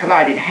cars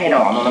collided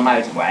head-on a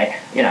motorway,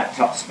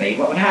 top speed,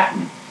 what would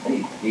happen?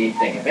 And you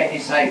think of it, and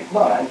you say,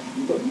 well,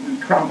 you've got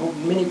crumpled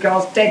mini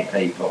cars, dead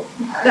people.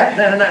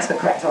 No, that's the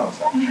correct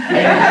answer. But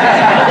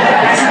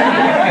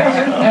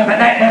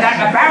that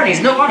apparently is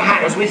not what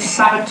happens with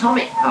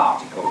subatomic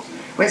particles.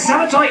 When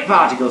subatomic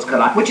particles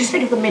collide, well, just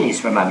think of the minis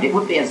for a moment, it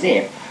would be as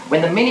if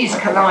when the minis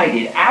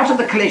collided, out of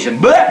the collision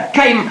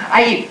came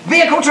a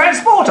vehicle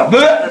transporter, a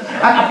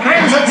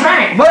Panzer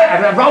tank,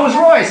 a Rolls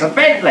Royce, a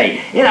Bentley,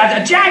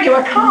 a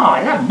Jaguar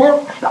car.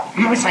 What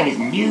I'm saying is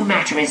new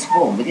matter is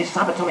formed with this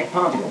subatomic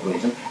particle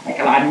collision. They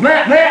collide.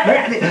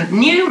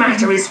 New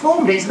matter is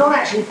formed. It's not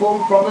actually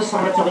formed from the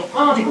subatomic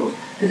particles,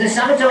 because the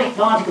subatomic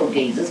particle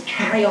geezers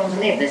carry on to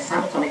live. They're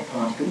subatomic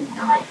particle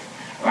life.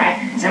 Right?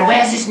 So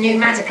where's this new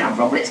matter come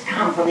from? Well, it's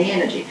come from the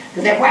energy.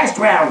 Because they're whizzed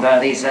round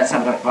these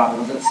subatomic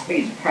particles at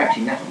speeds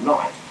approaching that of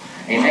light.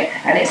 You see?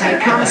 And it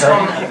comes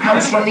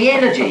from the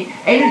energy.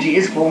 Energy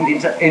is formed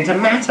into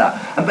matter.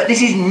 But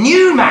this is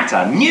new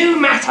matter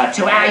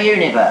to our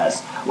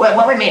universe. Well,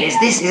 what we mean is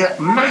this is a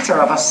matter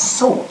of a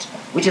sort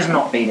which has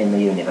not been in the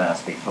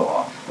universe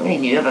before. We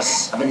knew of a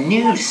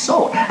new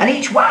sort, and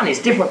each one is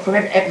different from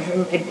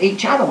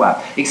each other one.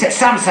 Except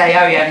some say,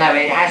 oh yeah, no,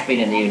 it has been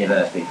in the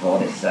universe before,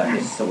 this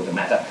sort of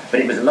matter, but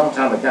it was a long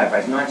time ago,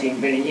 perhaps 19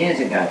 billion years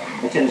ago,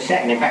 until the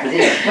second, in fact, it was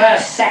in the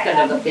first second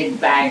of the Big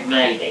Bang,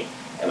 maybe.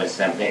 It was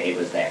there,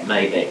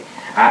 maybe.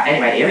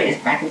 Anyway, here it is,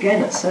 back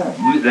again at CERN.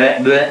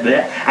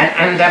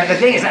 And the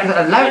thing is,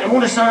 all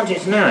the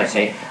scientists now,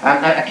 see,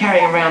 are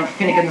carrying around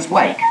Finnegan's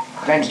Wake.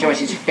 James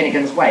Joyce's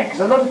Finnegan's Wake,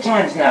 because a lot of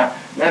times now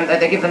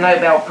they give the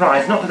Nobel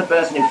Prize not to the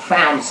person who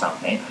found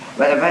something,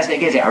 but the person who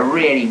gives it a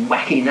really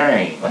wacky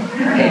name.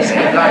 It's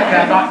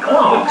like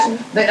quarks.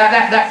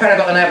 That fellow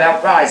got the Nobel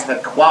Prize for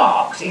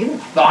quarks. He didn't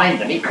find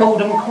them, he called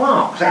them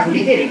quarks. That's what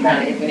he did, he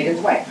found it in Finnegan's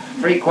Wake.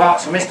 3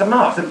 quarks from Mr.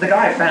 Marx. The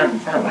guy who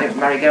found them, it was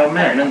Murray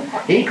Goldman, and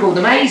he called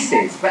them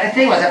aces. But the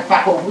thing was a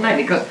fuck awful name,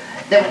 because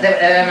there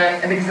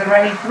were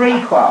only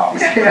 3 quarks.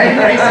 There were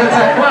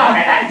a quark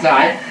at that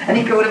time, and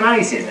he called them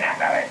aces.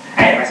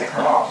 Anyway,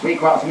 3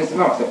 quarks from Mr.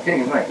 Marx, got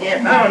Finnegan's Wake.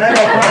 Yeah, no,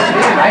 quarks for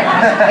you,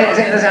 mate.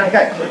 It doesn't go.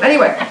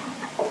 Anyway,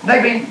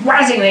 they've been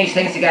whizzing these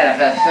things together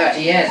for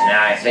 30 years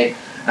now, I see.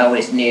 Oh,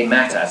 this new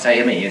matter. So,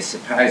 you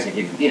suppose if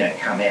you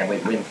come here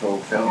with Winthal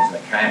Films and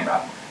a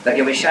camera, that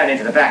you'll be shown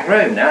into the back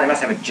room now. They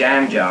must have a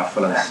jam jar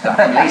full of stuff,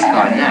 at least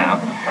by now.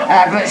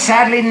 But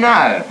sadly,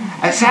 no.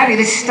 Sadly,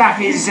 this stuff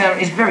is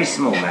very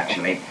small,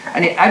 actually,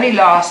 and it only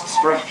lasts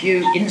for a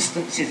few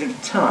instances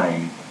of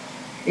time.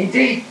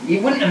 Indeed, you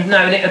wouldn't have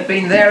known it had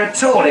been there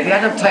at all if you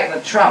hadn't taken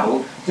the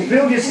trouble to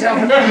build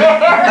yourself a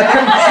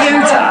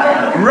computer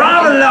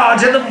rather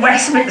larger than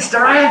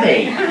Westminster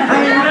Abbey. I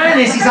mean, man,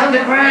 this is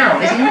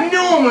underground. It's an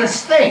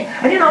enormous thing.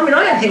 And I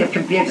don't think of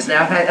computers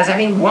now as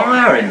having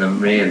wire in them,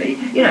 really.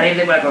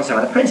 They work on some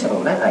other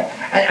principle, don't they?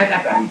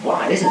 And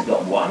why? This has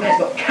got wire. It's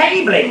got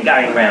cabling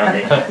going around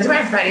it. As a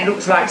matter of fact, it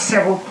looks like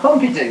several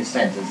Pompidou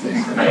centres,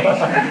 this to me.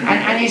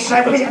 And it's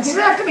so, it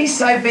doesn't have to be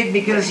so big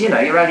because,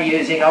 you're only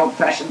using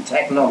old-fashioned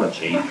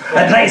technology.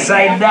 And they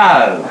say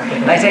no.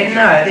 They say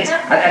no.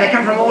 And they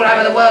come from all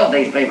over the world,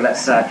 these people at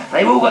CERN.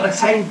 They've all got the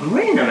same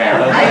grin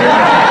around them.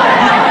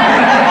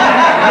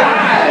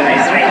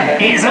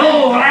 It's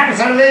all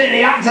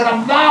absolutely up to the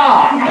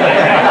mark.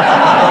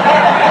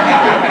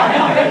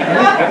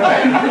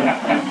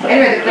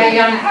 Anyway,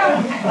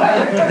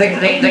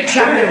 the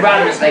chap who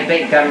runs the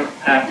big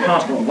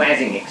particle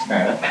whizzing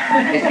experiment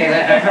is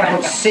a fellow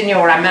called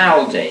Signor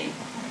Amaldi.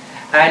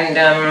 And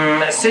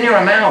Signor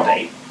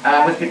Amaldi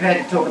was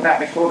prepared to talk about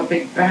before the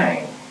Big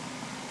Bang.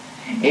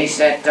 He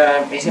said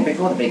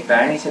before the Big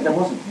Bang, he said there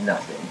wasn't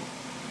nothing.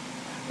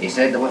 He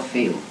said there were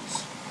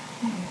fields.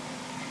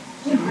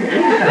 He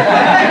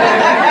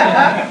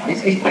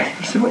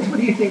said, what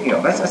are you thinking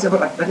of? I said,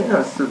 well, I don't know, I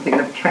was sort of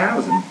thinking of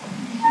cows and...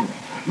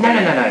 No.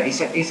 He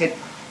said,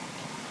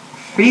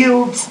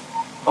 fields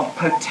of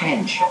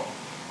potential.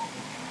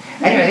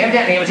 Anyway,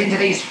 evidently it was into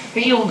these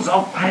fields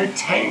of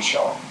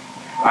potential.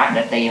 Right,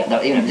 that it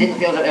was in the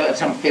field of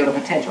some field of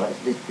potential. It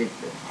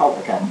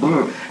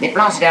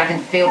blasted out in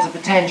fields of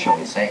potential,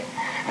 you see.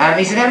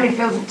 He said, how many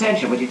fields of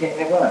potential would you think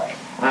there were?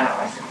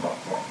 I said, I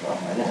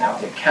don't know, I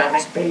said,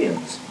 countless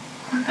billions.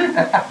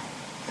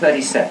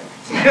 37.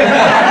 I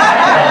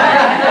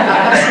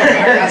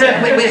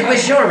said, we're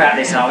sure about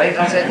this, are we?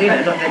 I said,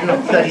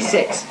 not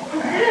 36.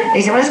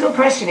 He said, well, that's a good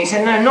question. He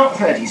said, no, not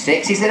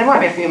 36. He said, there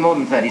might be a few more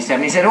than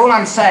 37. He said, all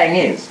I'm saying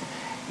is,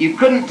 you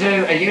couldn't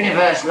do a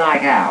universe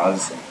like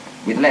ours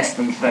with less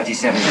than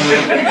 37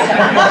 fields.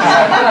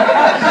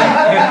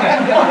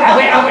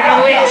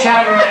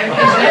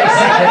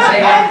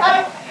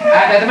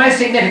 The most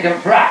significant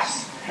for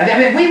us. I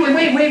mean, we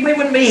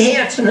wouldn't be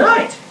here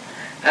tonight.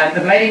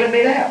 The lady wouldn't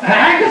be there. Her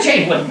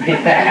handkerchief wouldn't be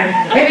there.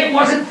 If it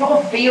wasn't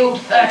for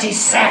Field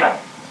 37.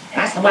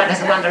 That's the one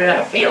to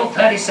remember. Field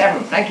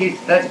 37. Thank you,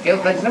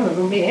 Field 37. We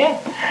wouldn't be here.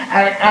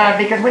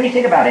 Because when you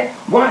think about it,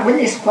 when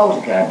this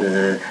fault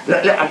occurred,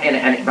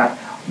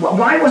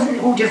 why wasn't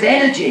it all just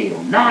energy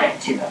or light,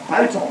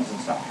 photons and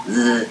stuff?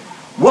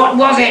 What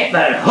was it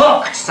that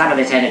hooked some of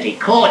this energy,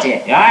 caught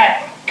it, right?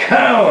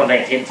 Curled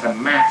it into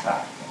matter,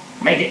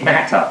 made it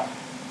matter?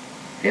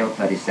 Field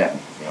 37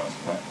 is the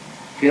answer.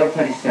 Field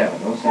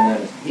 37, also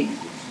known as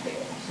Higgs's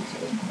field.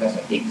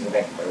 Professor Higgs of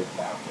Edinburgh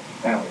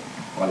found it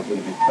while it would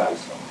have been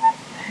close on.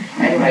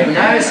 Anyway,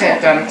 no,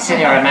 said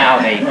Signor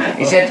Amaldi.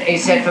 He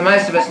said, for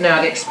most of us now,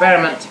 the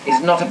experiment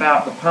is not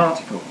about the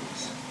particles.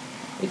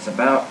 It's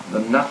about the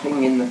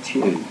nothing in the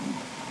tube.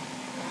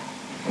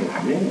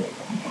 Oh, really?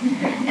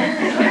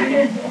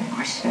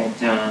 I said,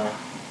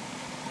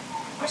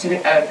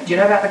 do you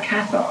know about the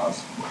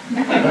Cathars?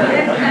 No,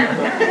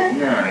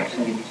 he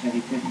said he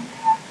didn't.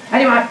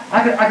 Anyway,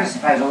 I could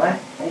suppose all that.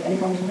 Any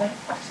problems with that?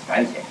 I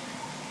suppose it.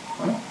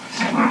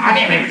 I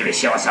mean, I'm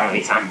sure some of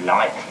it's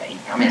unlikely.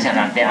 I mean, it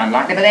sounds a bit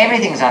unlikely, but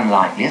everything's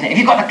unlikely, isn't it? If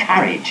you've got the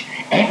courage,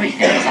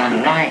 everything's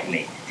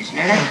unlikely. Did you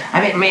know that?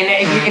 I mean,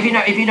 if you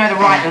know the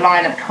right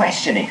line of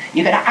questioning,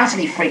 you could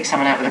utterly freak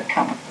someone out with a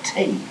cup of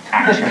tea.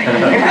 Actually,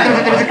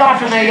 there was a guy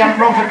from the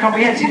Romford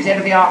Comprehensive, he's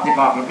head of the art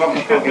department,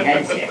 Romford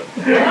Comprehensive,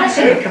 and I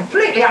said him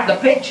completely up the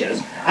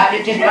pictures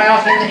just by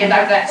asking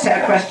that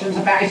set of questions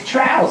about his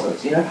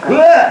trousers. You know,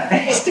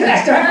 he still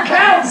has to have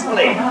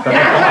counselling.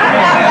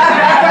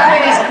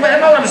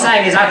 All I'm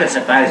saying is, I could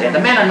suppose it.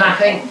 The men are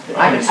nothing.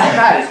 I could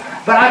suppose.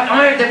 But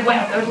what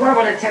I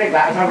want to tell you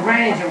about is I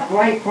ran into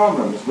great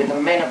problems with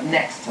the men of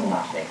next to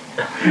nothing.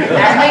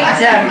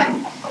 Now,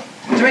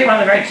 to meet one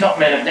of the very top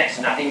men of next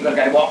to nothing, you've got to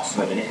go to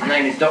Oxford, and his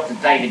name is Dr.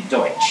 David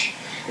Deutsch.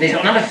 And he's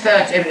got number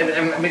 13,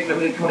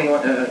 we're calling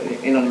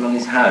in on him on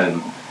his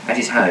home, at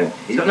his home.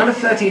 He's got number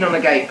 13 on the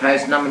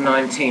gatepost, number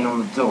 19 on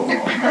the door.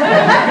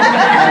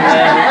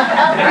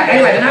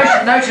 Anyway,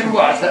 the notion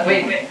was that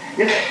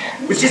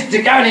it was just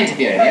to go and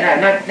interview him, you know,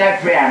 no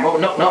preamble,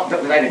 not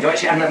Dr. David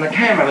Deutsch, and then the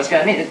camera was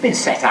going in. It's been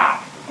set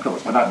up, of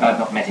course, but I've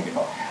not met him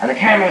before. And the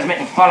camera was meant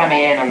to follow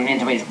me in and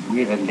into his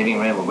living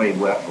room or where he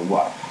worked for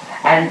what.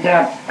 And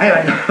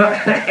anyway,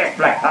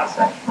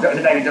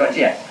 Dr. David Deutsch,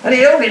 yeah. And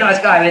he's a really nice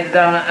guy with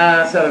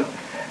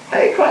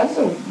quite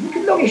sort of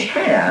longish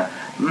hair.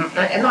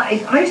 And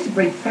I used to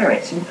breed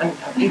ferrets, and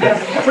you get a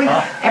freak,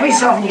 every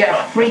so often you get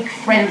a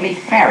freak-friendly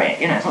ferret.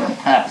 You know, it's not the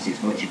purposes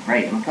for which you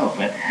breed them, of course,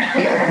 but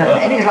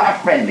it is like a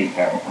friendly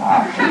ferret.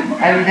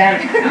 And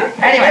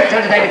anyway,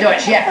 Dr. David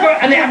Deutsch, yeah.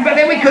 But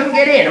then we couldn't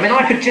get in. I mean,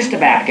 I could just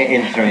about get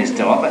in through his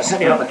door, but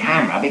certainly not the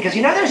camera, because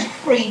you know those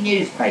free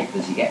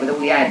newspapers you get with all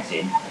the ads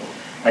in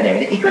and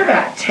everything? He got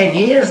about 10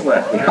 years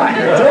worth behind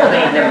the door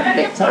that he never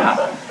picked up.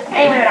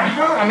 Anyway,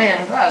 I mean,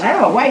 I was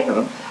hell of a weight of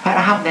them. I had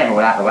to hump them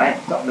all out of the way.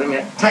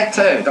 Take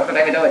two, Dr.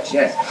 David Deutsch,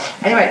 yes.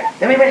 Anyway,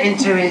 then we went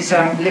into his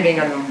living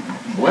and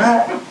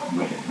work. Do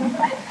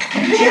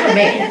you know what I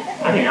mean?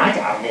 I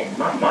mean,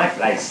 my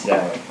place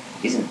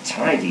isn't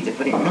tidy, to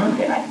put it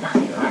mildly, like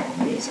nothing like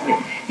this. I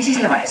mean, this is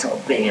like sort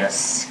of being in a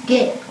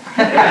skip.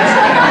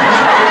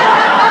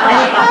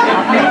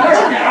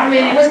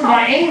 It wasn't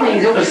by any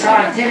means all the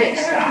scientific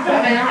stuff.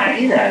 I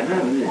mean,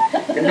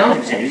 the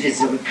nonsense was just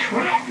sort of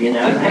crap, you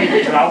know. A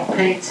little old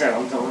pizza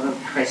on top of a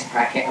crisp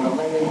packet and all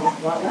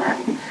things like that.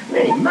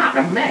 Really muck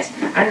a mess.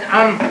 And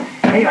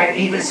anyway,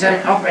 he was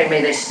offering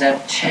me this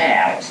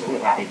chair. It was sort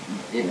of like,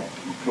 you know,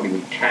 probably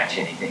wouldn't catch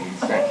anything.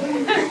 But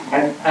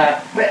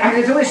I mean,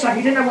 it's always like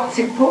you don't know what's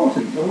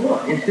important or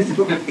not. You're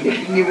sort of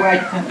picking your way.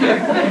 Come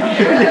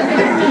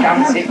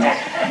sit down.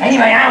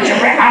 Anyway,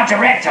 our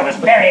director was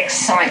very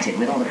excited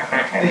with all the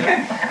crap. You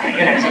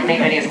know,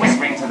 and he was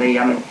whispering to the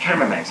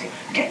cameraman, saying,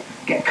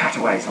 "Get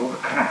cutaways, all the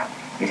crap."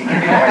 Because you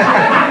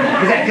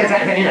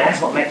know,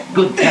 that's what makes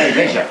good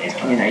television. Is,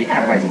 you know, you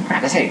cutaways of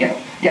crap. That's how you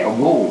get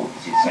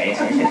awards. You say it's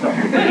not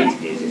good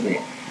interviews, is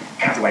it?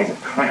 Cutaways of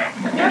crap.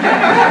 But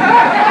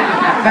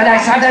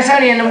that's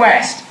only in the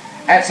West.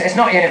 It's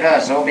not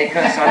universal,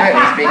 because I know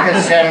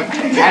this,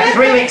 because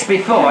 3 weeks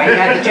before he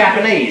had the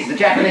Japanese. The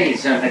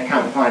Japanese had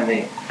come to find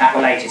the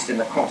latest in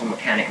the quantum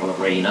mechanical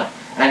arena,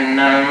 and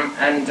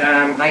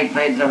they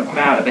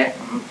bowed a bit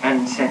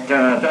and said,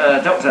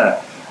 "Doctor,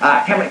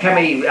 can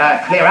we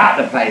clear out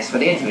the place for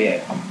the interview?"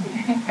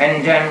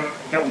 And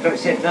Doctor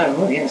said, "No,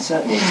 well, yes,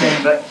 certainly." He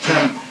said, "But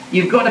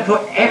you've got to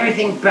put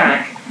everything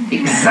back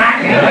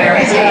exactly where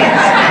it is."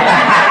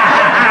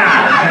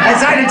 And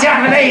so the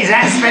Japanese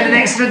had to spend an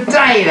extra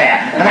day there,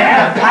 and they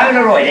had to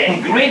Polaroid it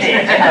and grid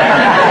it.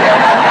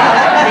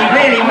 And he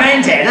really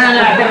meant it. No,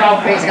 a big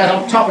old piece goes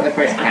on top of the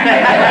crisp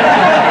packet.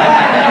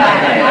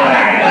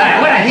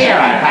 What a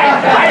hero, mate.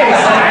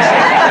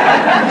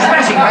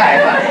 Smashing bag.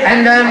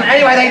 And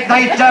anyway,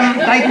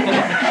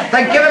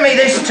 they'd given me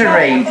this to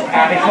read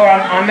before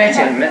I met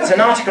him. It's an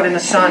article in the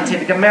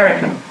Scientific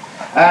American.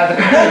 The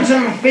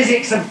quantum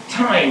physics of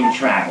time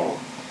travel.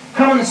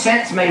 Common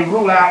sense may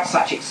rule out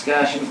such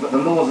excursions, but the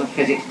laws of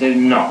physics do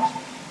not.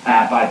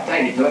 By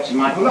David Deutsch and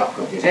Michael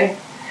Lockwood, you see?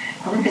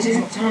 This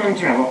isn't time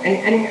travel.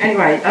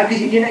 Anyway,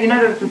 because you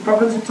know the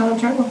problems of time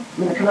travel? I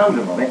mean, the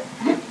conundrum of it.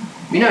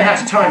 You know how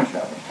to time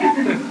travel.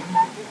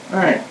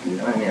 Right.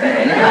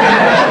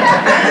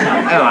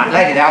 All right,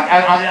 lady,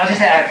 I'll just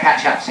let her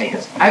catch up,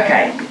 seekers.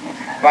 Okay.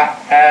 But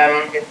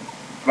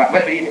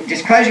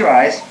just close your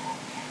eyes.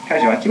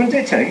 Close your eyes. Do you want to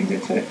do it too? You can do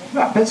it too.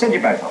 Right, let's send you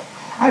both off.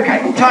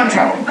 Okay, time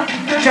travel.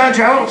 Time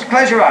travel,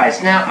 close your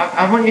eyes. Now,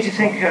 I want you to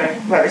think,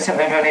 well, there's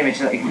something about an image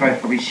that you can both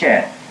probably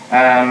share.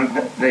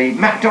 The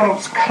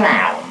McDonald's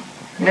clown.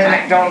 You know the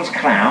McDonald's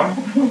clown?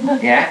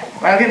 Yeah?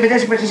 Well, but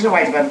there's a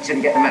way to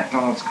get the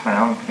McDonald's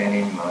clown clearly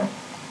in mind.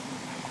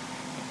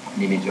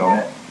 An image of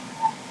it.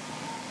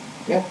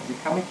 Yeah, is it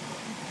coming?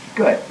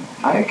 Good.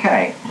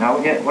 Okay. Now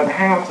we'll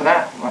hang on to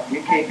that. Right,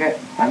 you keep it,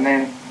 and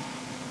then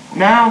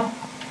now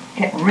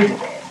get rid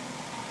of it.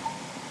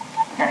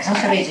 Now it's not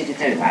so easy to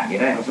do that, you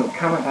know. It'll sort of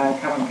come and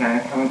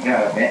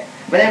go a bit.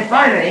 But then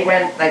finally,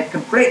 when they've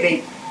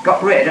completely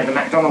got rid of the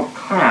MacDonald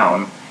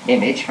clown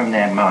image from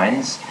their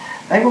minds,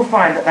 they will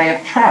find that they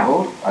have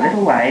travelled a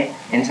little way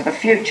into the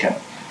future.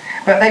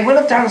 But they will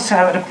have done so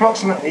at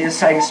approximately the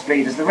same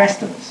speed as the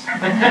rest of us.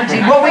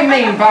 See, what we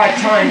mean by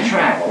time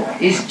travel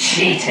is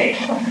cheating.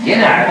 You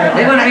know,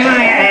 they want to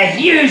get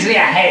hugely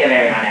ahead of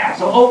everyone else,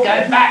 or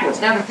go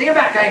backwards. Now, the thing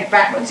about going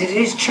backwards is it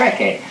is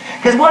tricky.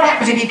 Because what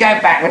happens if you go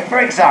backward, for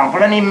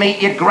example, and you meet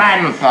your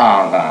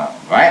grandfather,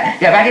 right? You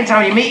go back in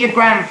time, you meet your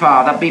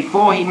grandfather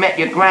before he met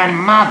your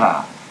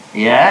grandmother.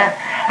 Yeah?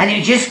 And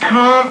you just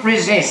can't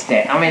resist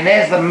it. I mean,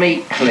 there's the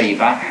meat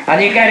cleaver, and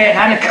you get it,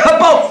 and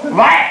kaboom!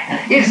 Right?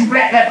 You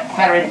split that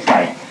fella in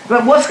twain.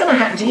 But what's going to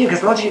happen to you?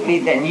 Because logically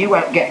then you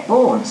won't get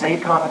born, so you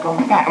can't have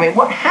gone back. I mean,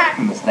 what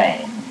happens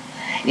then?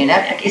 You know,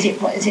 is it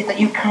that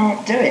you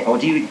can't do it, or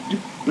do you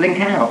blink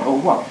out, or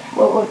what?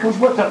 Well, because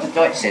what Dr.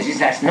 Deutsch says is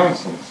that's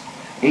nonsense.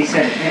 He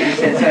said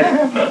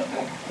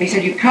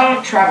you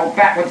can't travel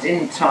backwards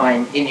in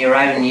time in your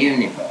own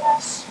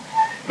universe.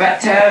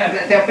 But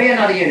there'll be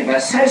another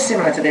universe so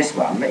similar to this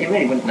one that you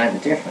really wouldn't know the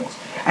difference.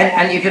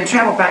 And you can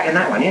travel back in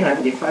that one, you know,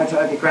 with your photo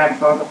of your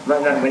grandfather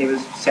when he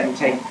was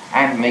 17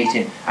 and meet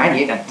him. And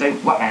you can do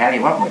what the hell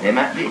you want with him.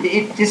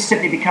 It just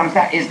simply becomes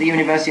that is the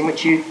universe in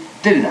which you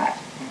do that.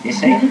 You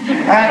see?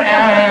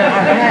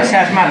 That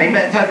sounds muddy,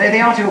 but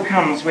the article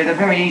comes with a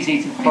very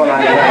easy to follow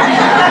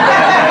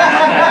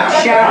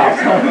chart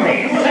on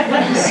this.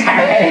 So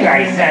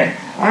anyway,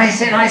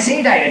 so I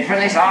see, David, from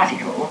this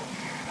article,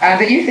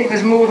 that you think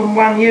there's more than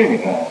one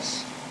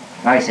universe.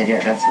 I said,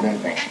 yes,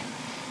 absolutely.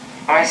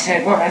 I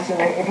said, well,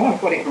 if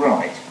I've got it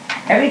right,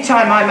 every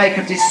time I make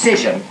a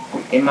decision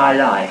in my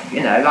life,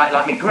 you know, like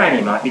my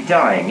granny might be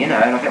dying, you know,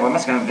 and I think, well, I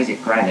must go and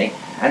visit granny,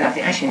 and I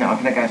think, actually, no,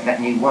 I'm going to go to that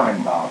new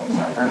wine bar.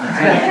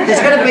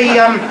 There's going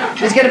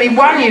to be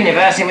one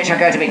universe in which I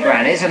go to meet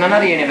grannies, and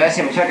another universe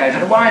in which I go to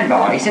the wine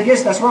bar. He said,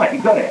 yes, that's right,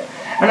 you've got it.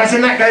 And I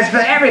said, that goes for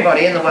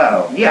everybody in the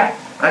world, yeah.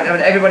 I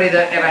mean, everybody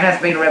that ever has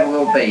been or ever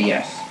will be,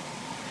 yes.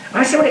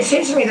 I said, well, it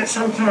seems to me that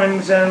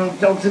sometimes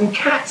dogs and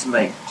cats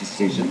make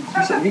decisions.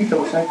 He said, he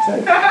thought so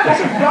too. I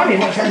said, blimey,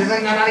 what sense is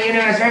another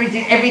universe for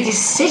every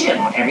decision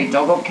every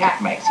dog or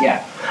cat makes,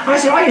 yeah. I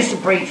said, I used to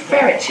breed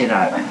ferrets, you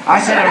know. I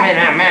said, I mean,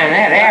 man,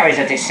 there is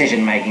a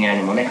decision-making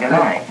animal, if you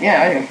like.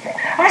 Yeah.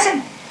 I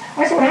said,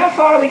 well, how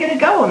far are we going to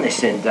go on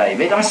this then,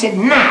 David? I said,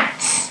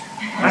 gnats.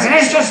 I said,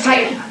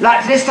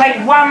 let's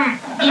take one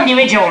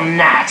individual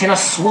gnat in a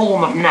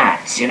swarm of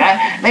gnats, you know.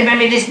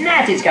 Maybe this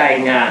gnat is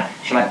going,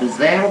 shall I buzz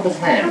there or buzz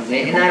there?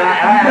 You know,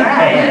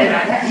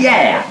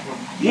 yeah.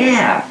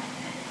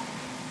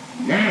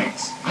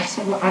 Gnats. I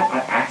said, well,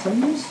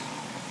 atoms?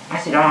 I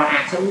said, are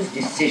atoms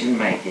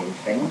decision-making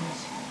things?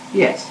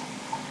 Yes.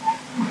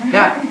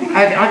 Now,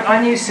 I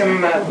knew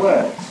some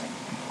words.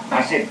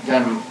 I said,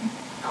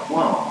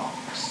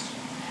 quarks.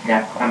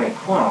 Now, I mean,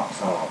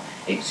 quarks are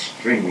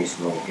extremely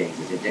small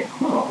geezers.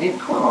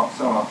 Quarks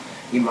are,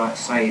 you might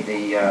say,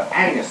 the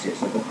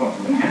Anguses of the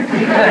quantum mechanics.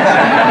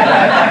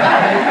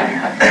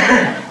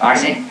 I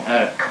said,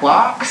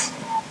 quarks?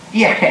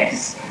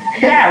 Yes.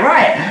 Yeah,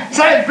 right.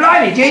 So,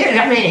 blimey,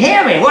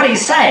 hear me, what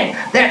he's saying.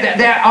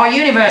 There are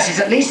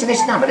universes, at least to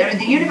this number.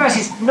 The universe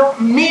is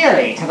not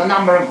merely to the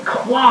number of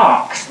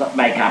quarks that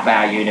make up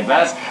our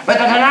universe, but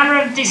to the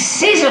number of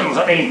decisions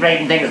that these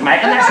bleeding things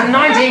make, and that's from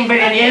 19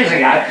 billion years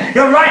ago.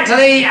 You're right to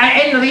the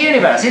end of the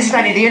universe.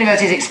 Incidentally, the universe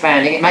is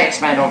expanding. It may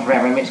expand on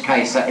forever, in which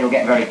case it'll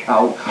get very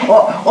cold.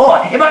 Or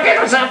it might get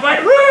to a certain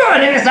point,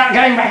 and then it'll start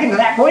going back into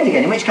that point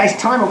again, in which case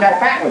time will go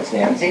backwards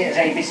there. And see,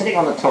 so you'll be sitting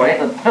on the toilet,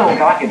 the poo will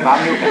go up your bum,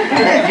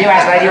 a few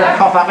hours later you'll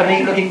cough up and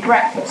eat looking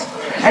breakfast.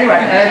 Anyway,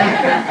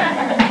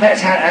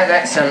 that's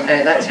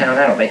how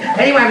that'll be.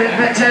 Anyway, but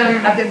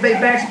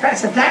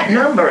that's that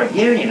number of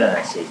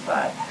universes,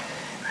 but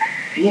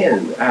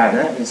phew.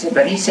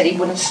 But he said he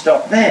wouldn't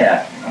stop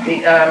there.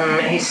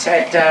 He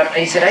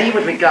said he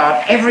would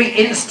regard every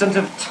instant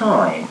of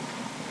time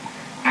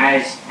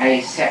as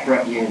a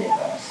separate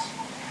universe.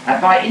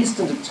 By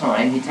instant of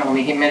time, he told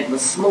me he meant the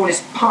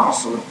smallest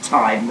parcel of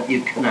time that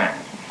you can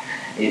have.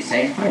 He's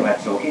saying, funny way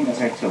of talking, that's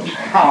how I talk.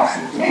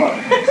 Parcels,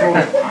 the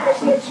smallest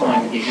parcel of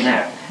time that you can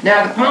have.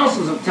 Now, the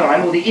parcels of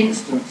time, or the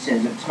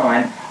instances of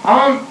time,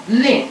 aren't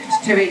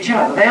linked to each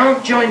other. They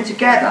aren't joined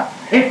together.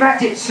 In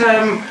fact, it's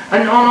an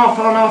on-off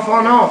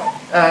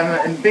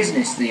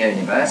business, the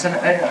universe,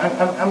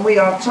 and we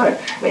are too.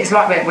 It's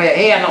like we're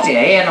here, not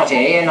here, here, not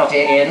here, here, not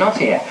here, here, not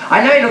here.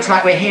 I know it looks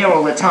like we're here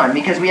all the time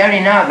because we only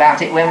know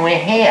about it when we're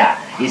here.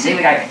 You see,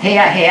 we go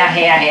here, here,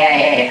 here, here,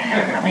 here.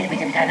 We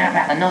don't know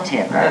about the not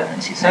here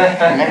problems, you see.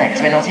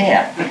 Because we're not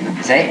here.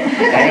 See?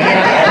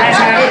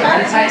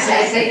 That's how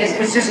it is.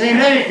 It's just an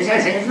illusion. It's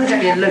not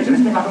exactly an illusion,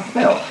 it's a bit like a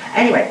film.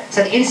 Anyway,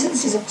 so the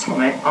instances of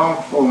time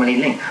aren't formally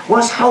linked.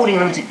 What's holding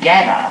them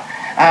together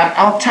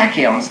are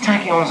tachyons.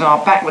 Tachyons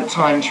are backward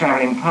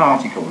time-travelling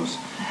particles.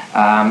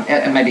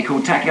 and maybe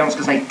called tachyons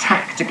because they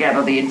tack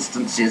together the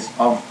instances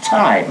of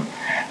time,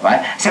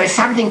 right? So if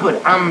something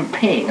could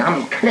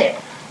unclip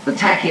the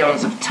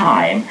tachyons of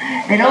time,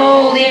 then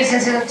all the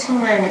instances of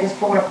time would just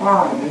fall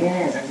apart in the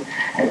years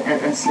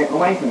and slip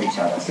away from each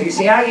other. So you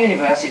see, our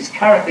universe is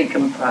currently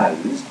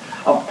composed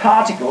of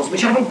particles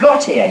which haven't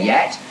got here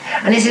yet,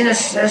 and is in a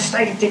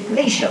state of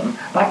depletion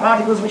by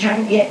particles which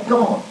haven't yet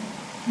gone.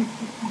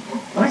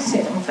 I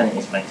said, I think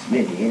this makes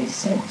really any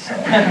sense.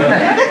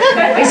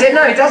 He said,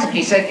 no, it doesn't.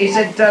 He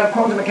said,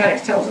 quantum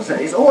mechanics tells us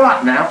that it's all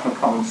up now for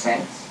common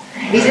sense.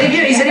 He said, if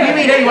you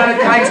meet anyone who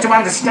claims to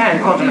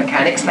understand quantum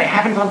mechanics, they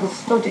haven't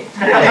understood it.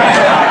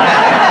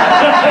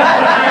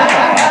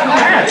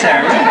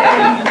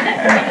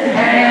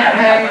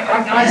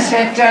 I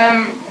said,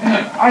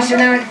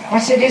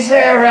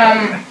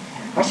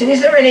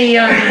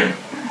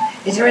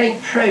 is there any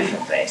proof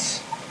of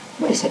this?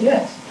 Well, he said,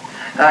 yes.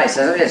 He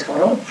said, there's quite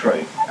a lot of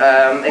proof.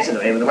 He said,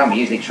 the one we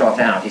usually trot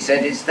out, he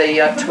said, is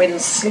the twin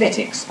slit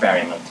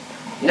experiment.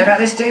 You know about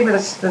this, do you,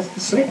 with the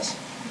slits?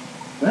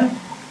 No?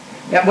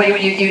 Yeah, well,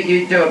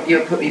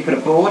 you put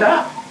a board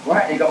up,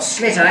 right? You've got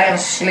slit A and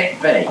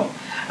slit B,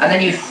 and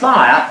then you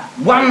fire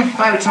one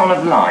photon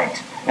of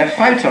light. Now,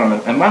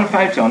 one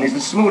photon is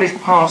the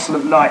smallest parcel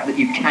of light that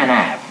you can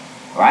have,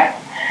 right?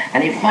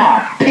 And you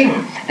fire,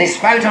 ping, this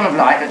photon of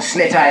light at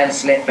slit A and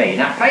slit B.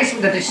 Now, faced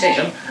with the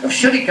decision of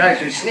should it go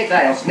through slit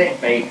A or slit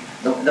B,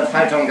 the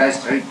photon goes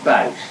through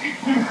both.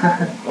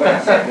 Well, I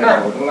said,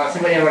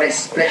 well, it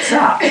splits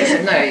up. He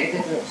said, no, it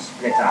doesn't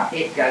split up,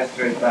 it goes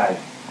through both.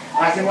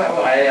 I said,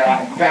 well,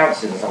 it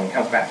bounces or something,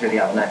 comes back through the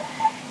other. No,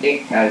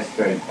 it goes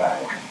through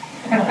both.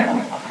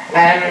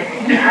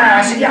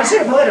 I said, yeah,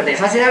 I've heard of this.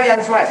 I said, oh yeah,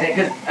 that's right.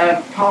 Because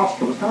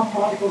can't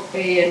particles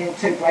be in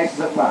two places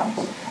at once?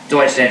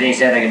 Deutsch said, he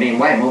said they can be in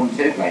way more than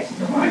two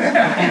places at once.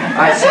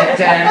 I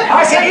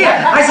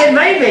said,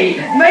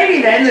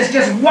 maybe then there's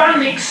just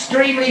one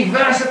extremely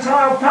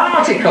versatile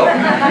particle.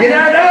 You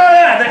know,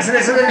 that's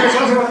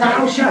what the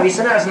whole show. He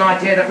said, that was an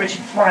idea that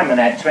Richard Feynman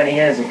had 20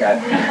 years ago.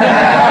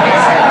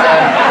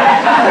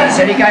 He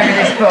said, he gave me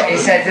this book. He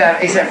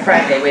said,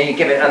 frankly, we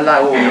give it a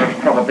low order of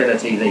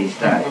probability these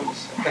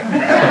days.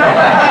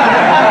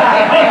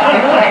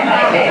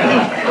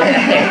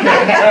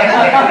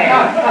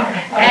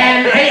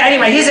 And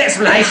anyway, his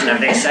explanation of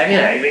this,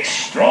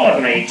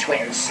 extraordinary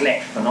twin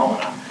slit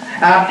phenomenon,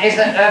 is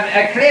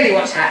that clearly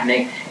what's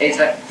happening is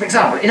that, for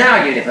example, in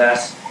our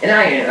universe,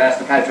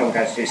 the photon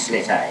goes through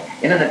slit A.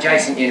 In an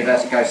adjacent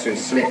universe, it goes through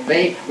slit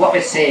B. What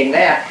we're seeing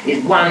there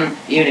is one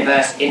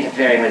universe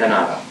interfering with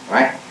another,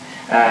 right?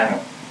 I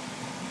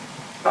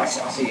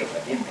see you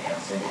forgive me.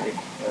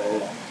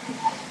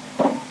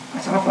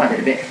 I find it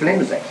a bit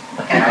flimsy. This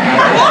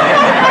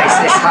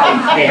whole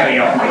theory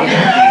of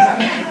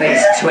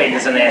these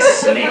twins and their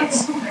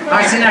slits.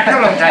 I said, now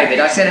come on, David.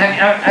 I said,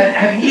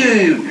 have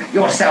you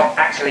yourself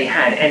actually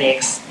had any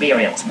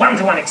experience,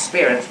 one-to-one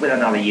experience with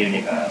another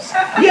universe?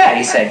 Yeah,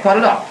 he said, quite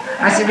a lot.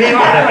 I said, really?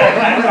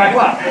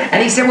 What?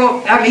 And he said,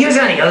 well, he was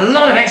earning a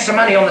lot of extra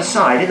money on the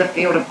side in the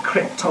field of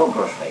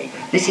cryptography.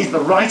 This is the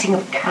writing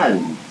of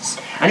codes.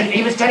 And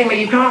he was telling me,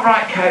 you can't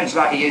write codes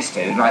like you used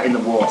to, like in the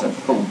war to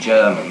fool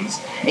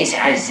Germans. He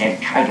said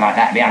code like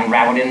that would be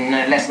unravelled in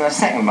less than a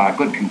second by a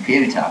good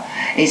computer.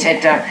 He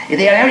said,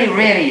 the only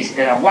really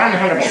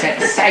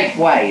 100% safe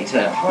way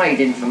to hide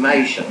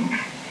information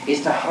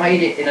is to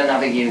hide it in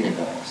another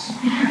universe.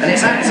 And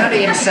it's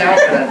only himself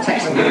and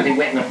Texan Liberty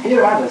Witt and a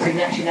few others who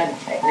actually know the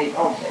technique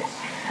of this.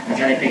 And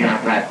so they're picking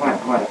up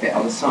quite a bit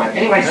on the side.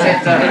 Anyway, he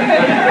said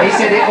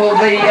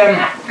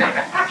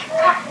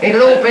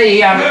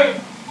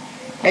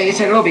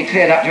it'll all be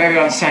cleared up to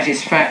everyone's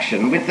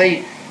satisfaction with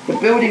the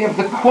building of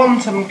the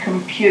quantum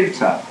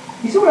computer.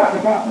 He's all out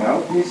and about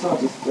now, the new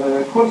scientist.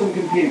 Quantum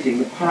computing,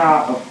 the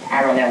power of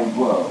parallel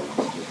worlds,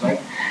 just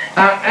like.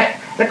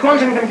 The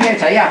quantum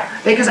computer, yeah,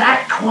 because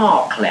at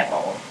quark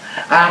level,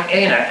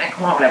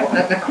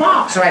 the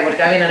quarks are able to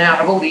go in and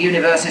out of all the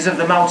universes of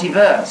the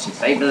multiverse. You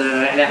see,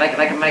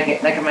 they can make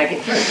it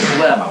through the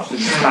wormholes, the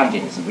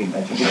sponges, as we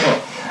mentioned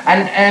before,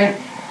 and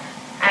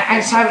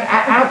so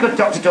our good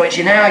Dr. Deutsch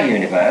in our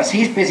universe,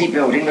 he's busy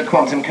building the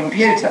quantum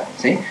computer.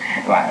 See,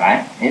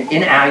 right,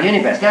 in our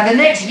universe. Now the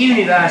next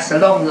universe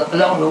along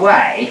the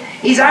way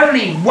is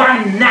only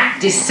one nat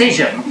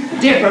decision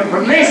different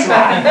from this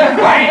one,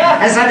 right?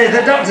 And so there's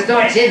the Dr.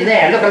 Deutsch in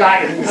there,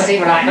 look-alike,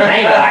 seem-alike,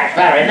 name-alike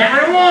fella in there,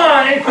 and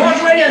what? And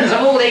quadrillions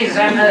of all these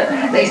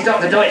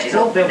Dr. Deutsches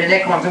all building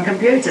their quantum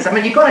computers. I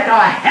mean, you've got to go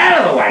a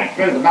hell of a way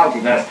through the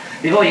multiverse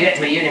before you get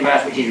to a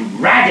universe which is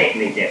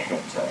radically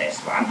different to this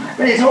one.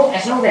 But it's all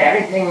there.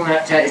 Everything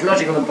that is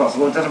logical and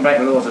possible, it doesn't break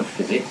the laws of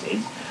physics,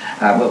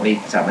 will be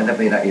somewhere. There'll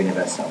be that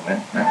universe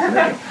somewhere.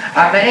 Absolutely.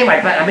 But anyway,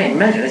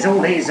 imagine there's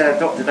all these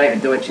Dr.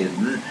 David Deutsches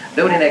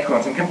building their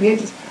quantum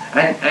computers.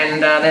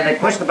 And then they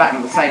push the button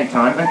at the same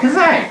time, and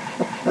kazang!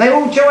 They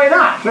all join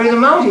up through the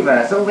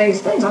multiverse, all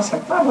these things. I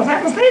said, well, what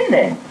happens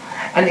then?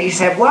 And he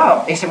said,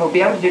 we'll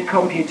be able to do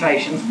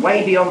computations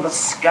way beyond the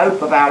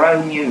scope of our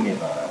own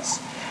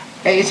universe.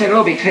 He said, it'll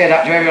all be cleared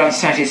up to everyone's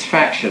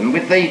satisfaction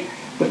with the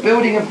the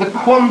building of the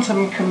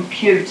quantum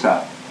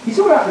computer. He's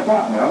all out and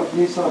about now,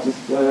 new scientist,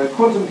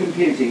 quantum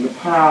computing, the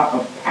power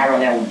of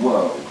parallel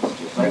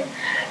worlds, you see.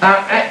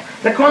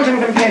 The quantum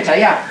computer,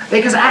 yeah,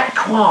 because at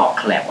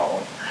quark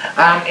level,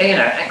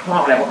 at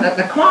quark level,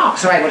 the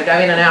quarks are able to go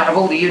in and out of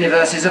all the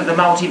universes of the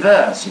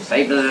multiverse, you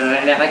see.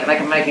 They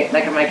can make it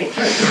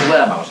through the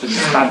wormholes, through the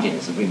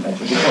sponginess that we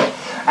mentioned before.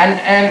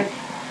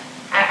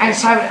 And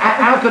so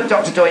our good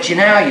Dr. Deutsch in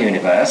our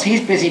universe, he's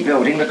busy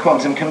building the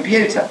quantum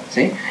computer,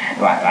 see?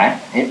 Right,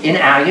 in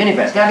our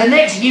universe. Now the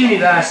next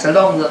universe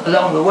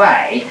along the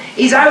way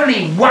is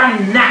only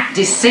one nap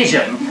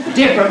decision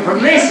different from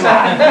this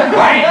one,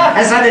 right?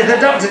 And so there's the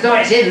Dr.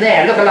 Deutsch in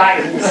there,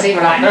 look-alike,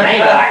 seem-alike,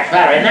 name-alike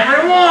fella in there,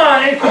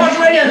 and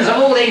quadrillions of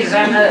all these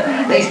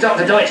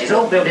Dr. Deutsches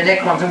all building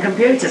their quantum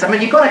computers. I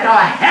mean, you've got to go a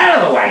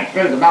hell of a way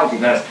through the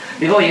multiverse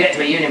before you get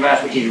to a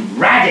universe which is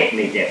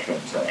radically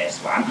different to this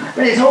one.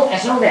 But it's all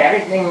there,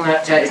 everything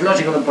that is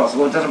logical and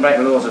possible, it doesn't break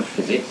the laws of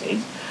physics,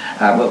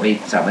 will be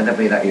somewhere, there'll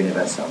be that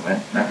universe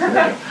somewhere,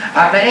 absolutely.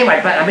 But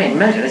anyway,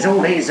 imagine, there's all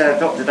these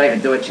Dr.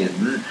 David Deutsches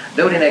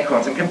building their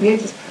quantum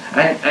computers,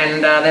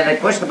 and then they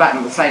push the button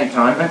at the same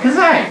time, and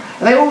kazang!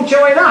 They all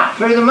join up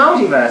through the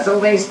multiverse, all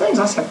these things.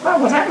 I said, well,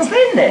 what happens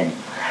then?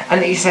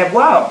 And he said,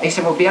 we'll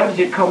be able to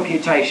do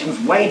computations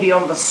way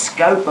beyond the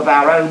scope of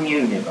our own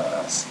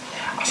universe.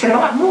 I said,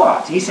 like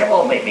what? He said,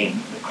 well, maybe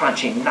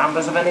crunching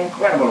numbers of an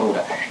incredible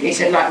order. He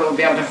said, like, we'll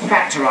be able to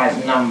factorise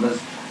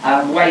numbers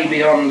way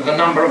beyond the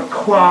number of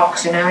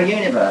quarks in our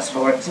universe,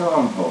 for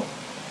example.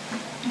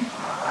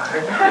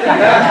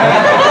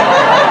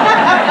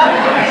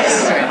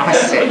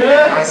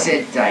 I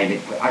said,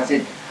 David,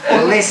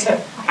 will this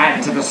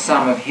add to the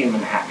sum of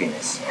human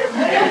happiness?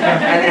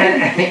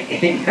 And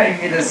he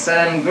gave me the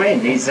stern grin.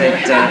 He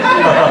said,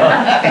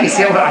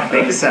 well, I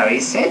think so.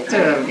 He said,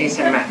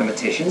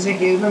 mathematicians are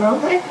human,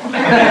 aren't they?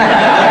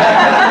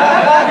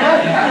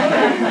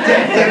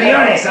 To be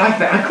honest,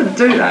 I couldn't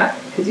do that.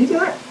 Could you do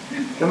that?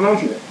 The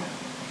multiverse.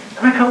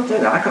 I can't do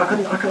that. I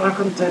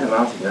couldn't do the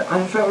multiverse.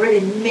 I felt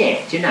really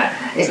miffed, you know.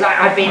 It's like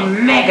I've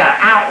been mega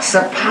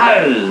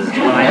out-supposed.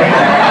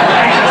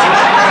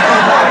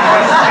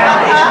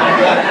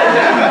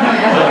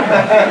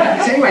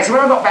 So anyway, so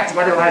when I got back to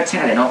my little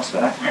hotel in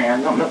Oxford, I thought,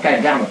 I'm not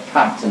going down the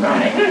pub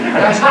tonight. And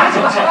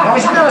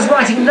I was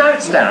writing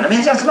notes down. I mean,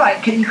 it's just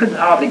like, you couldn't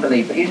hardly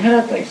believe that you'd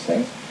heard these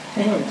things.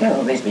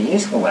 Oh, these been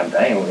useful one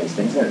day, all these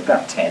things. There was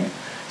about 10.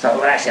 So I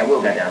thought, well, actually, I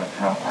will go down the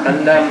pub.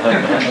 And,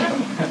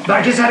 but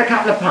I just had a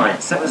couple of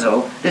pints, that was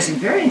all. There's some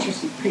very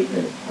interesting people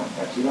in the pub,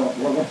 actually. I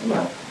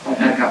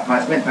had a couple of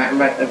pints, went back and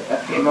wrote a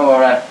few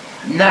more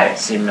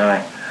notes in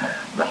my...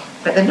 But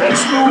the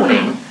next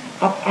morning,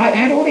 I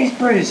had all these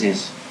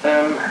bruises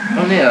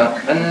on here,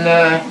 and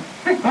I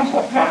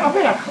thought,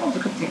 I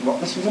couldn't think what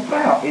this was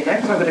about, you know,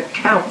 because I've got to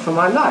count for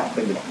my life.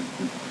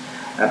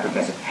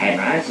 Professor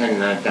Penrose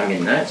and done my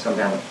notes, gone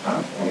down the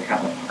pub, and a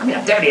couple of... I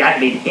definitely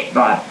hadn't been hit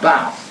by a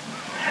bus.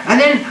 And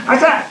then I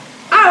thought,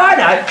 I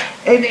know,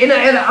 in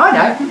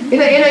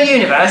a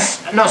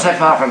universe not so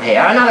far from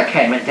here, another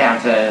Ken went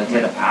down to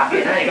the pub,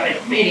 you know, he got a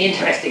really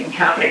interesting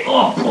company,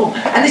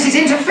 and this is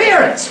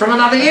interference from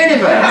another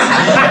universe.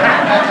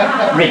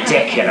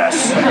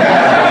 Ridiculous.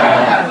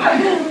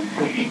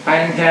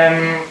 And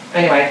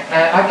anyway,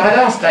 I'd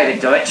asked David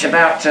Deutsch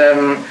about,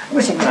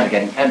 what's his name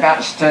again,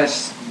 about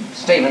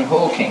Stephen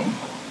Hawking,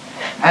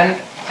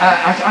 and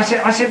I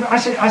said,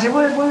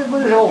 what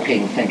does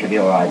Hawking think of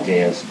your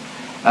ideas?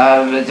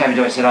 David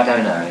Deutsch said, I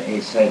don't know. He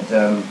said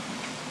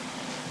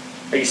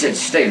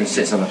Stephen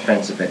sits on the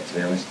fence a bit, to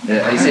be honest.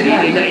 He said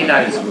he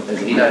knows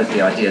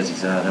the ideas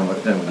he's I don't know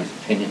what his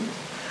opinion is.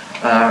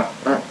 I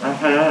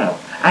don't know.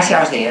 Actually, I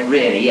was thinking,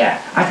 really, yeah.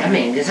 I don't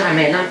know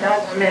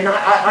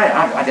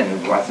what I think.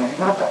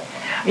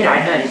 You know,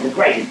 I heard he's the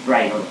greatest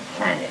brain on the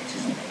planet,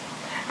 isn't he?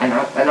 And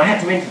I had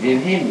to interview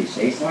him, you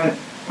see. So I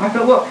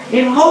thought, well,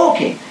 if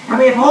Hawking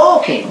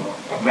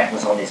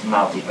was on this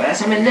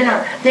multiverse, then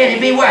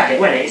it'd be worth it,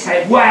 wouldn't it? He'd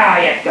say, wow,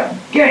 yeah,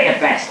 give it your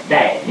best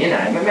then, you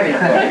know, but maybe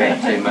not doing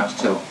too much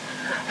too.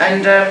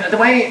 And the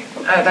way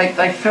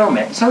they film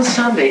it, it's on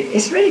Sunday,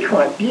 it's really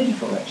quite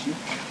beautiful, actually,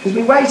 because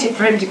we waited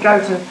for him to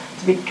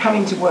be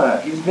coming to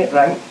work. He was a bit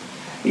late.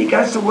 He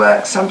goes to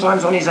work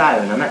sometimes on his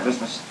own, and that was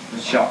the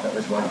shot that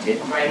was wanted.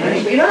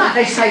 You know, like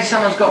they say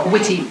someone's got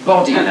witty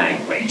body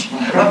language.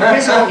 Well,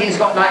 Professor Hawking's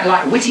got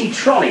like witty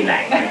trolley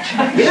language.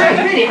 You know, he's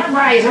really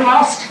raised and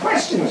asked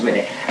questions with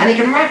it. And he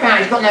can rap out,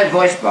 he's got no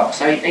voice box,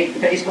 but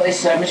he's got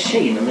this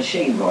machine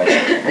voice.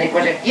 And he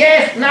puts it,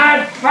 yes,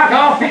 no, fuck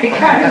off, he goes.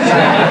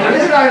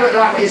 This is like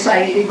what you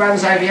say, he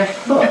runs over your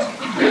foot.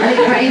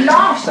 But he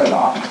laughs a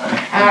lot,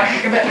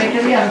 but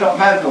because he hasn't got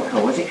vocal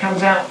cords, it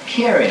comes out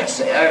curious.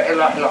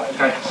 And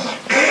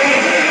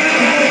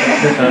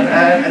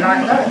I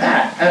like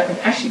that.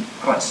 Actually,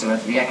 quite similar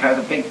to the echo of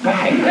the Big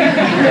Bang.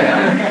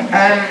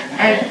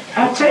 And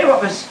I'll tell you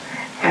what was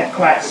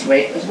quite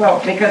sweet as well,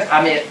 because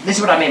this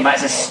is what I mean by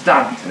it's a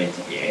stunt to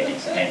interview.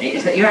 Is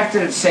that you have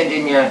to send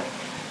in your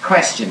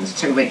questions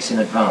 2 weeks in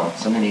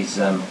advance, and then he's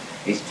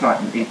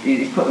put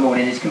them all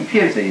in his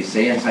computer, you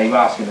see, and so you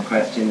ask him a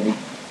question, and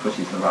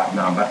pushes the right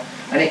number,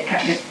 and it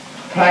just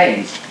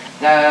plays.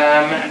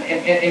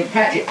 In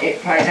fact,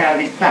 it plays out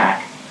of his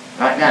back,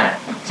 like that.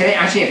 So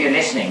actually, if you're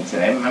listening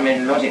to him, I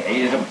mean,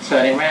 logically, you're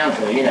turning round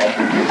to, you know,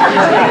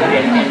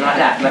 in like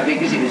that. But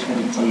because it was for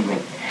the TV,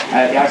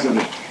 I sort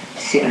of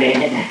sit there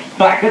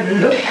back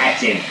and look at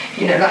him.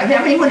 You know, like,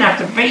 I mean, he wouldn't have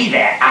to be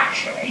there,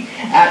 actually.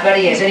 But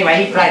he is.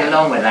 Anyway, he played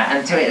along with that,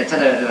 and to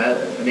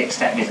the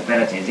extent of his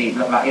abilities, he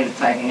looked like he was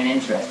taking an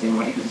interest in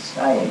what he was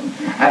saying.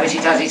 Which he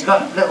does. He's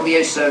got little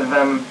use of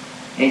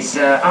his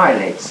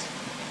eyelids.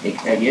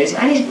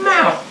 And his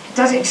mouth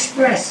does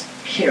express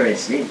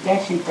curiously. It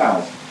actually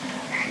does.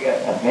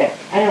 A bit.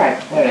 Anyway,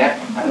 there we are.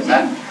 That was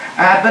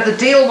that. But the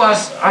deal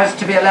was I was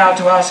to be allowed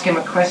to ask him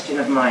a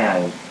question of my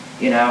own.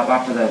 You know,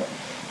 after the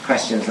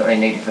questions that they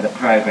needed for the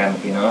programme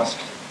had been asked.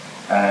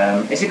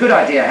 It's a good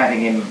idea having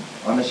him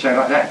on the show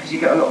like that because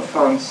you get a lot of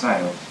foreign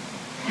sales.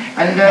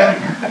 And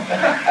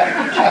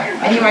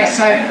anyway,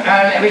 so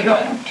we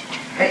got.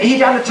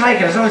 He'd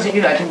undertaken, as long as it,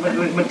 you know, it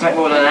wouldn't take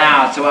more than an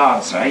hour to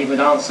answer, he would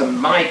answer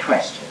my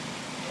question.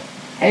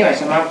 Anyway,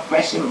 so my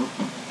question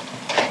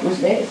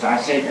was this. I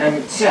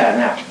said, sir,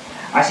 now,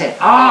 I said,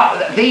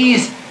 are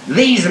these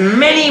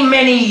many,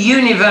 many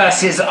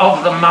universes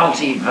of the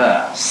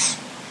multiverse,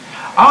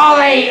 are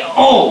they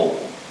all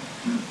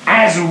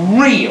as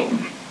real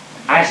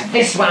as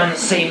this one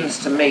seems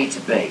to me to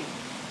be?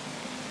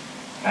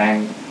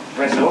 And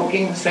Professor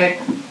Hawking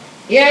said,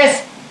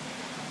 yes.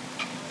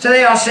 So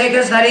there are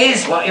Siggers, that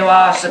is what you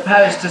are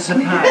supposed to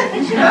suppose.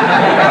 Right?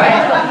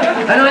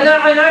 And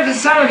I know for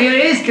some of you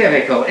it is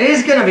difficult, it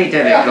is going to be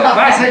difficult, but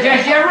I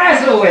suggest you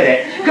wrestle with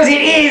it, because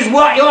it is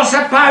what you're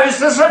supposed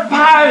to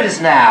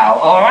suppose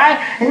now, alright?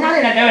 There's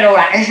nothing to do with all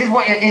that, this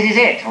is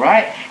it,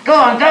 right? Go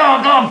on,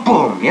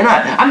 boom, you know,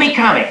 and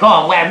become it, go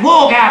on,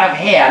 walk out of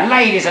here,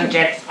 ladies and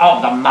gents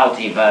of the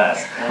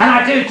multiverse. And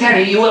I do tell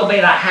you, you will be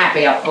the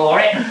happier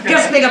for it.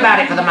 Just think about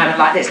it for the moment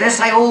like this.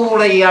 Let's say all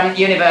the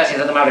universes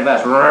of the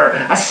multiverse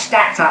are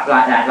stacked up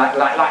like that,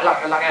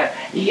 like a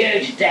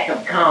huge deck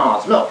of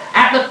cards. Look,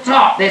 at the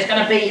top there's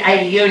going to be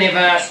a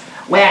universe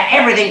where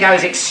everything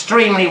goes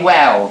extremely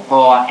well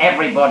for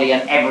everybody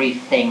and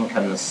everything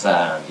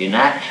concerned, you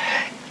know?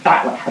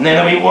 That one. And then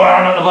there'll be one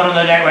at the bottom of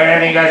the deck where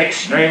everything goes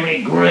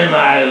extremely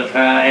grimmo for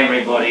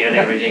everybody and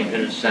everything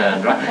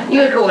concerned, right?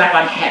 You could call that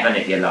one heaven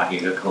if you like, you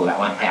could call that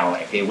one hell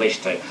if you wish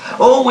to.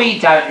 All we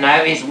don't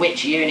know is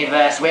which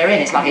universe we're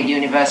in. It's like a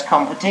universe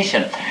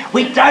competition.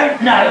 We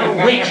don't know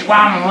which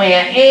one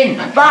we're in,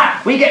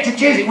 but we get to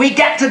choose it. We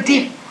get to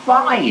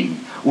define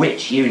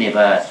which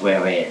universe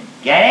we're in.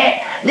 Get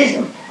it?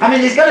 Listen, I mean,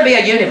 there's going to be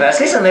a universe.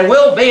 Listen, there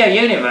will be a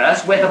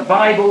universe where the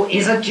Bible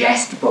is a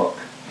jest book.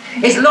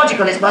 It's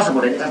logical, it's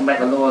possible, it doesn't break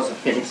the laws of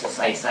physics to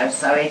say so,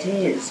 so it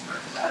is.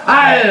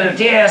 Oh,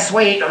 dear,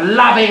 sweet,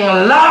 loving,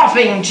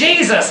 laughing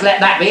Jesus, let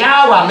that be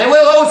our one. There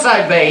will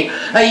also be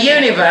a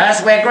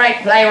universe where great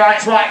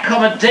playwrights write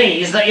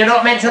comedies that you're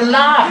not meant to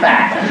laugh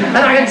at. And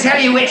I can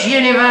tell you which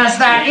universe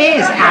that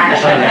is,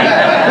 actually.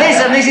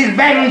 Listen, this is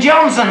Ben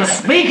Jonson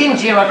speaking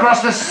to you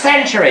across the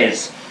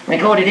centuries.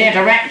 Recorded here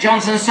direct,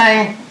 Jonson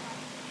saying,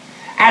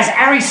 as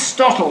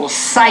Aristotle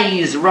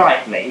says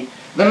rightly,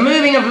 the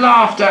moving of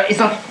laughter is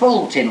a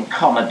fault in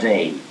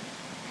comedy,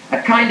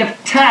 a kind of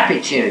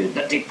turpitude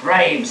that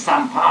depraves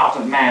some part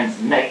of man's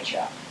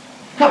nature.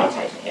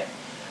 Commentator here.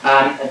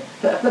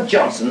 For Ben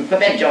Jonson,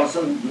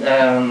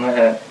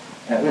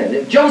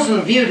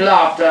 Jonson viewed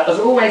laughter as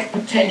always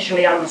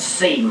potentially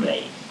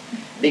unseemly,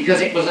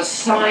 because it was a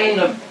sign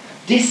of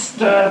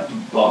disturbed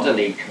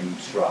bodily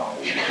control.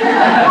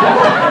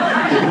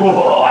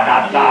 What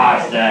a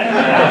bastard!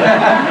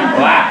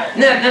 Wow.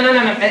 No.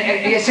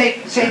 You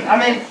see, I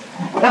mean,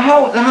 the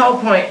whole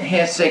point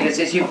here, Siggers,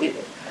 is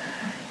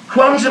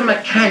quantum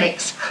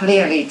mechanics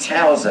clearly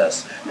tells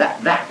us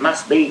that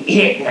must be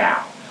it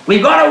now.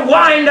 We've got to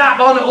wind up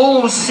on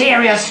all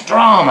serious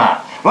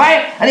drama,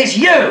 right? And it's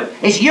you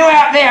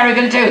out there who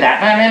can do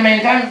that. I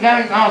mean, don't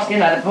ask, you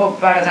know, the poor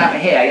buggers out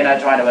here,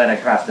 trying to earn a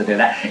crust to do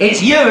that.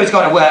 It's you who's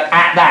got to work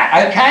at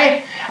that,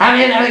 okay? I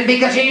mean,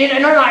 because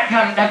not like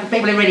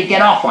people who really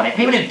get off on it.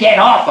 People who get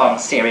off on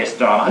serious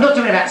drama. I'm not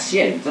talking about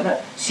students.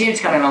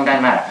 Students coming along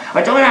don't matter.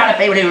 We're talking about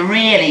the people who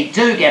really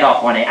do get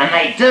off on it, and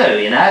they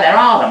do. There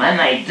are them, and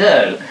they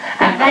do.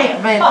 And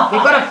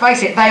we've got to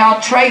face it. They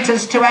are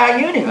traitors to our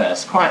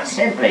universe, quite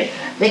simply.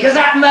 Because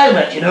that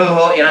moment,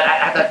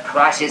 at the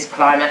crisis,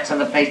 climax,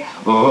 and the peace,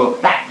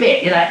 that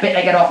bit, that bit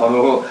they get off on.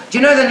 Do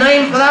you know the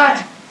name for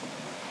that?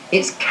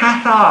 It's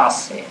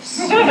catharsis.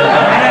 And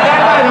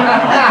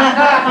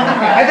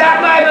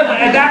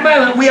at that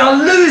moment, we are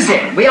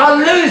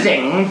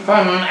losing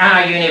from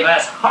our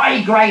universe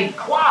high-grade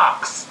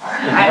quarks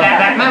at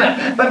that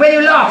moment. But when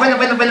you laugh, when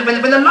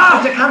the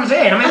laughter comes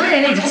in, I mean, we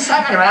really need to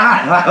say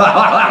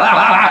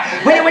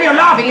when you're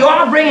laughing,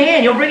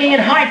 you're bringing in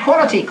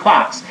high-quality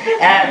quarks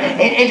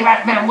into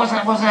that. Man,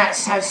 wasn't that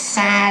so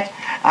sad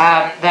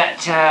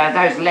that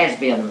those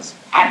lesbians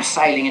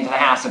abseiling into the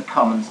House of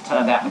Commons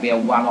turned out to be a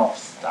one-off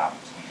stunt?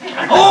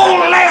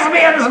 All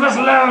lesbians must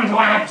learn to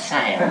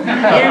abseil.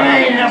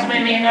 It must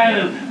be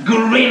no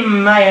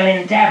grim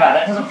male endeavour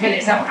that doesn't feel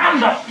itself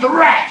under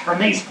threat from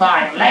these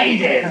fine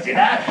ladies, you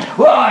know.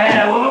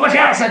 Why, watch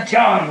out, Sir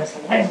John, there's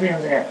some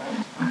lesbians here.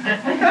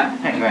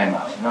 Thank you very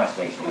much. Nice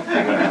to meet you.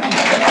 Thank you very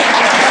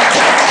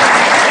much.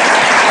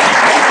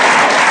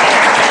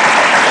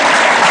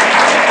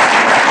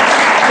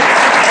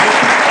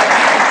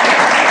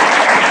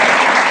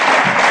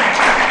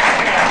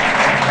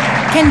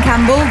 Ken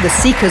Campbell, The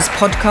Seekers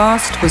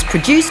podcast, was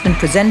produced and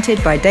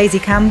presented by Daisy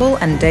Campbell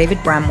and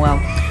David Bramwell,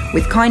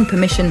 with kind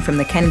permission from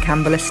the Ken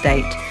Campbell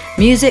estate.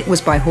 Music was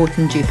by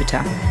Horton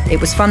Jupiter.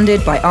 It was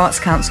funded by Arts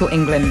Council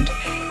England.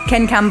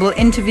 Ken Campbell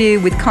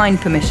interview with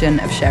kind permission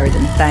of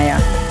Sheridan Thayer.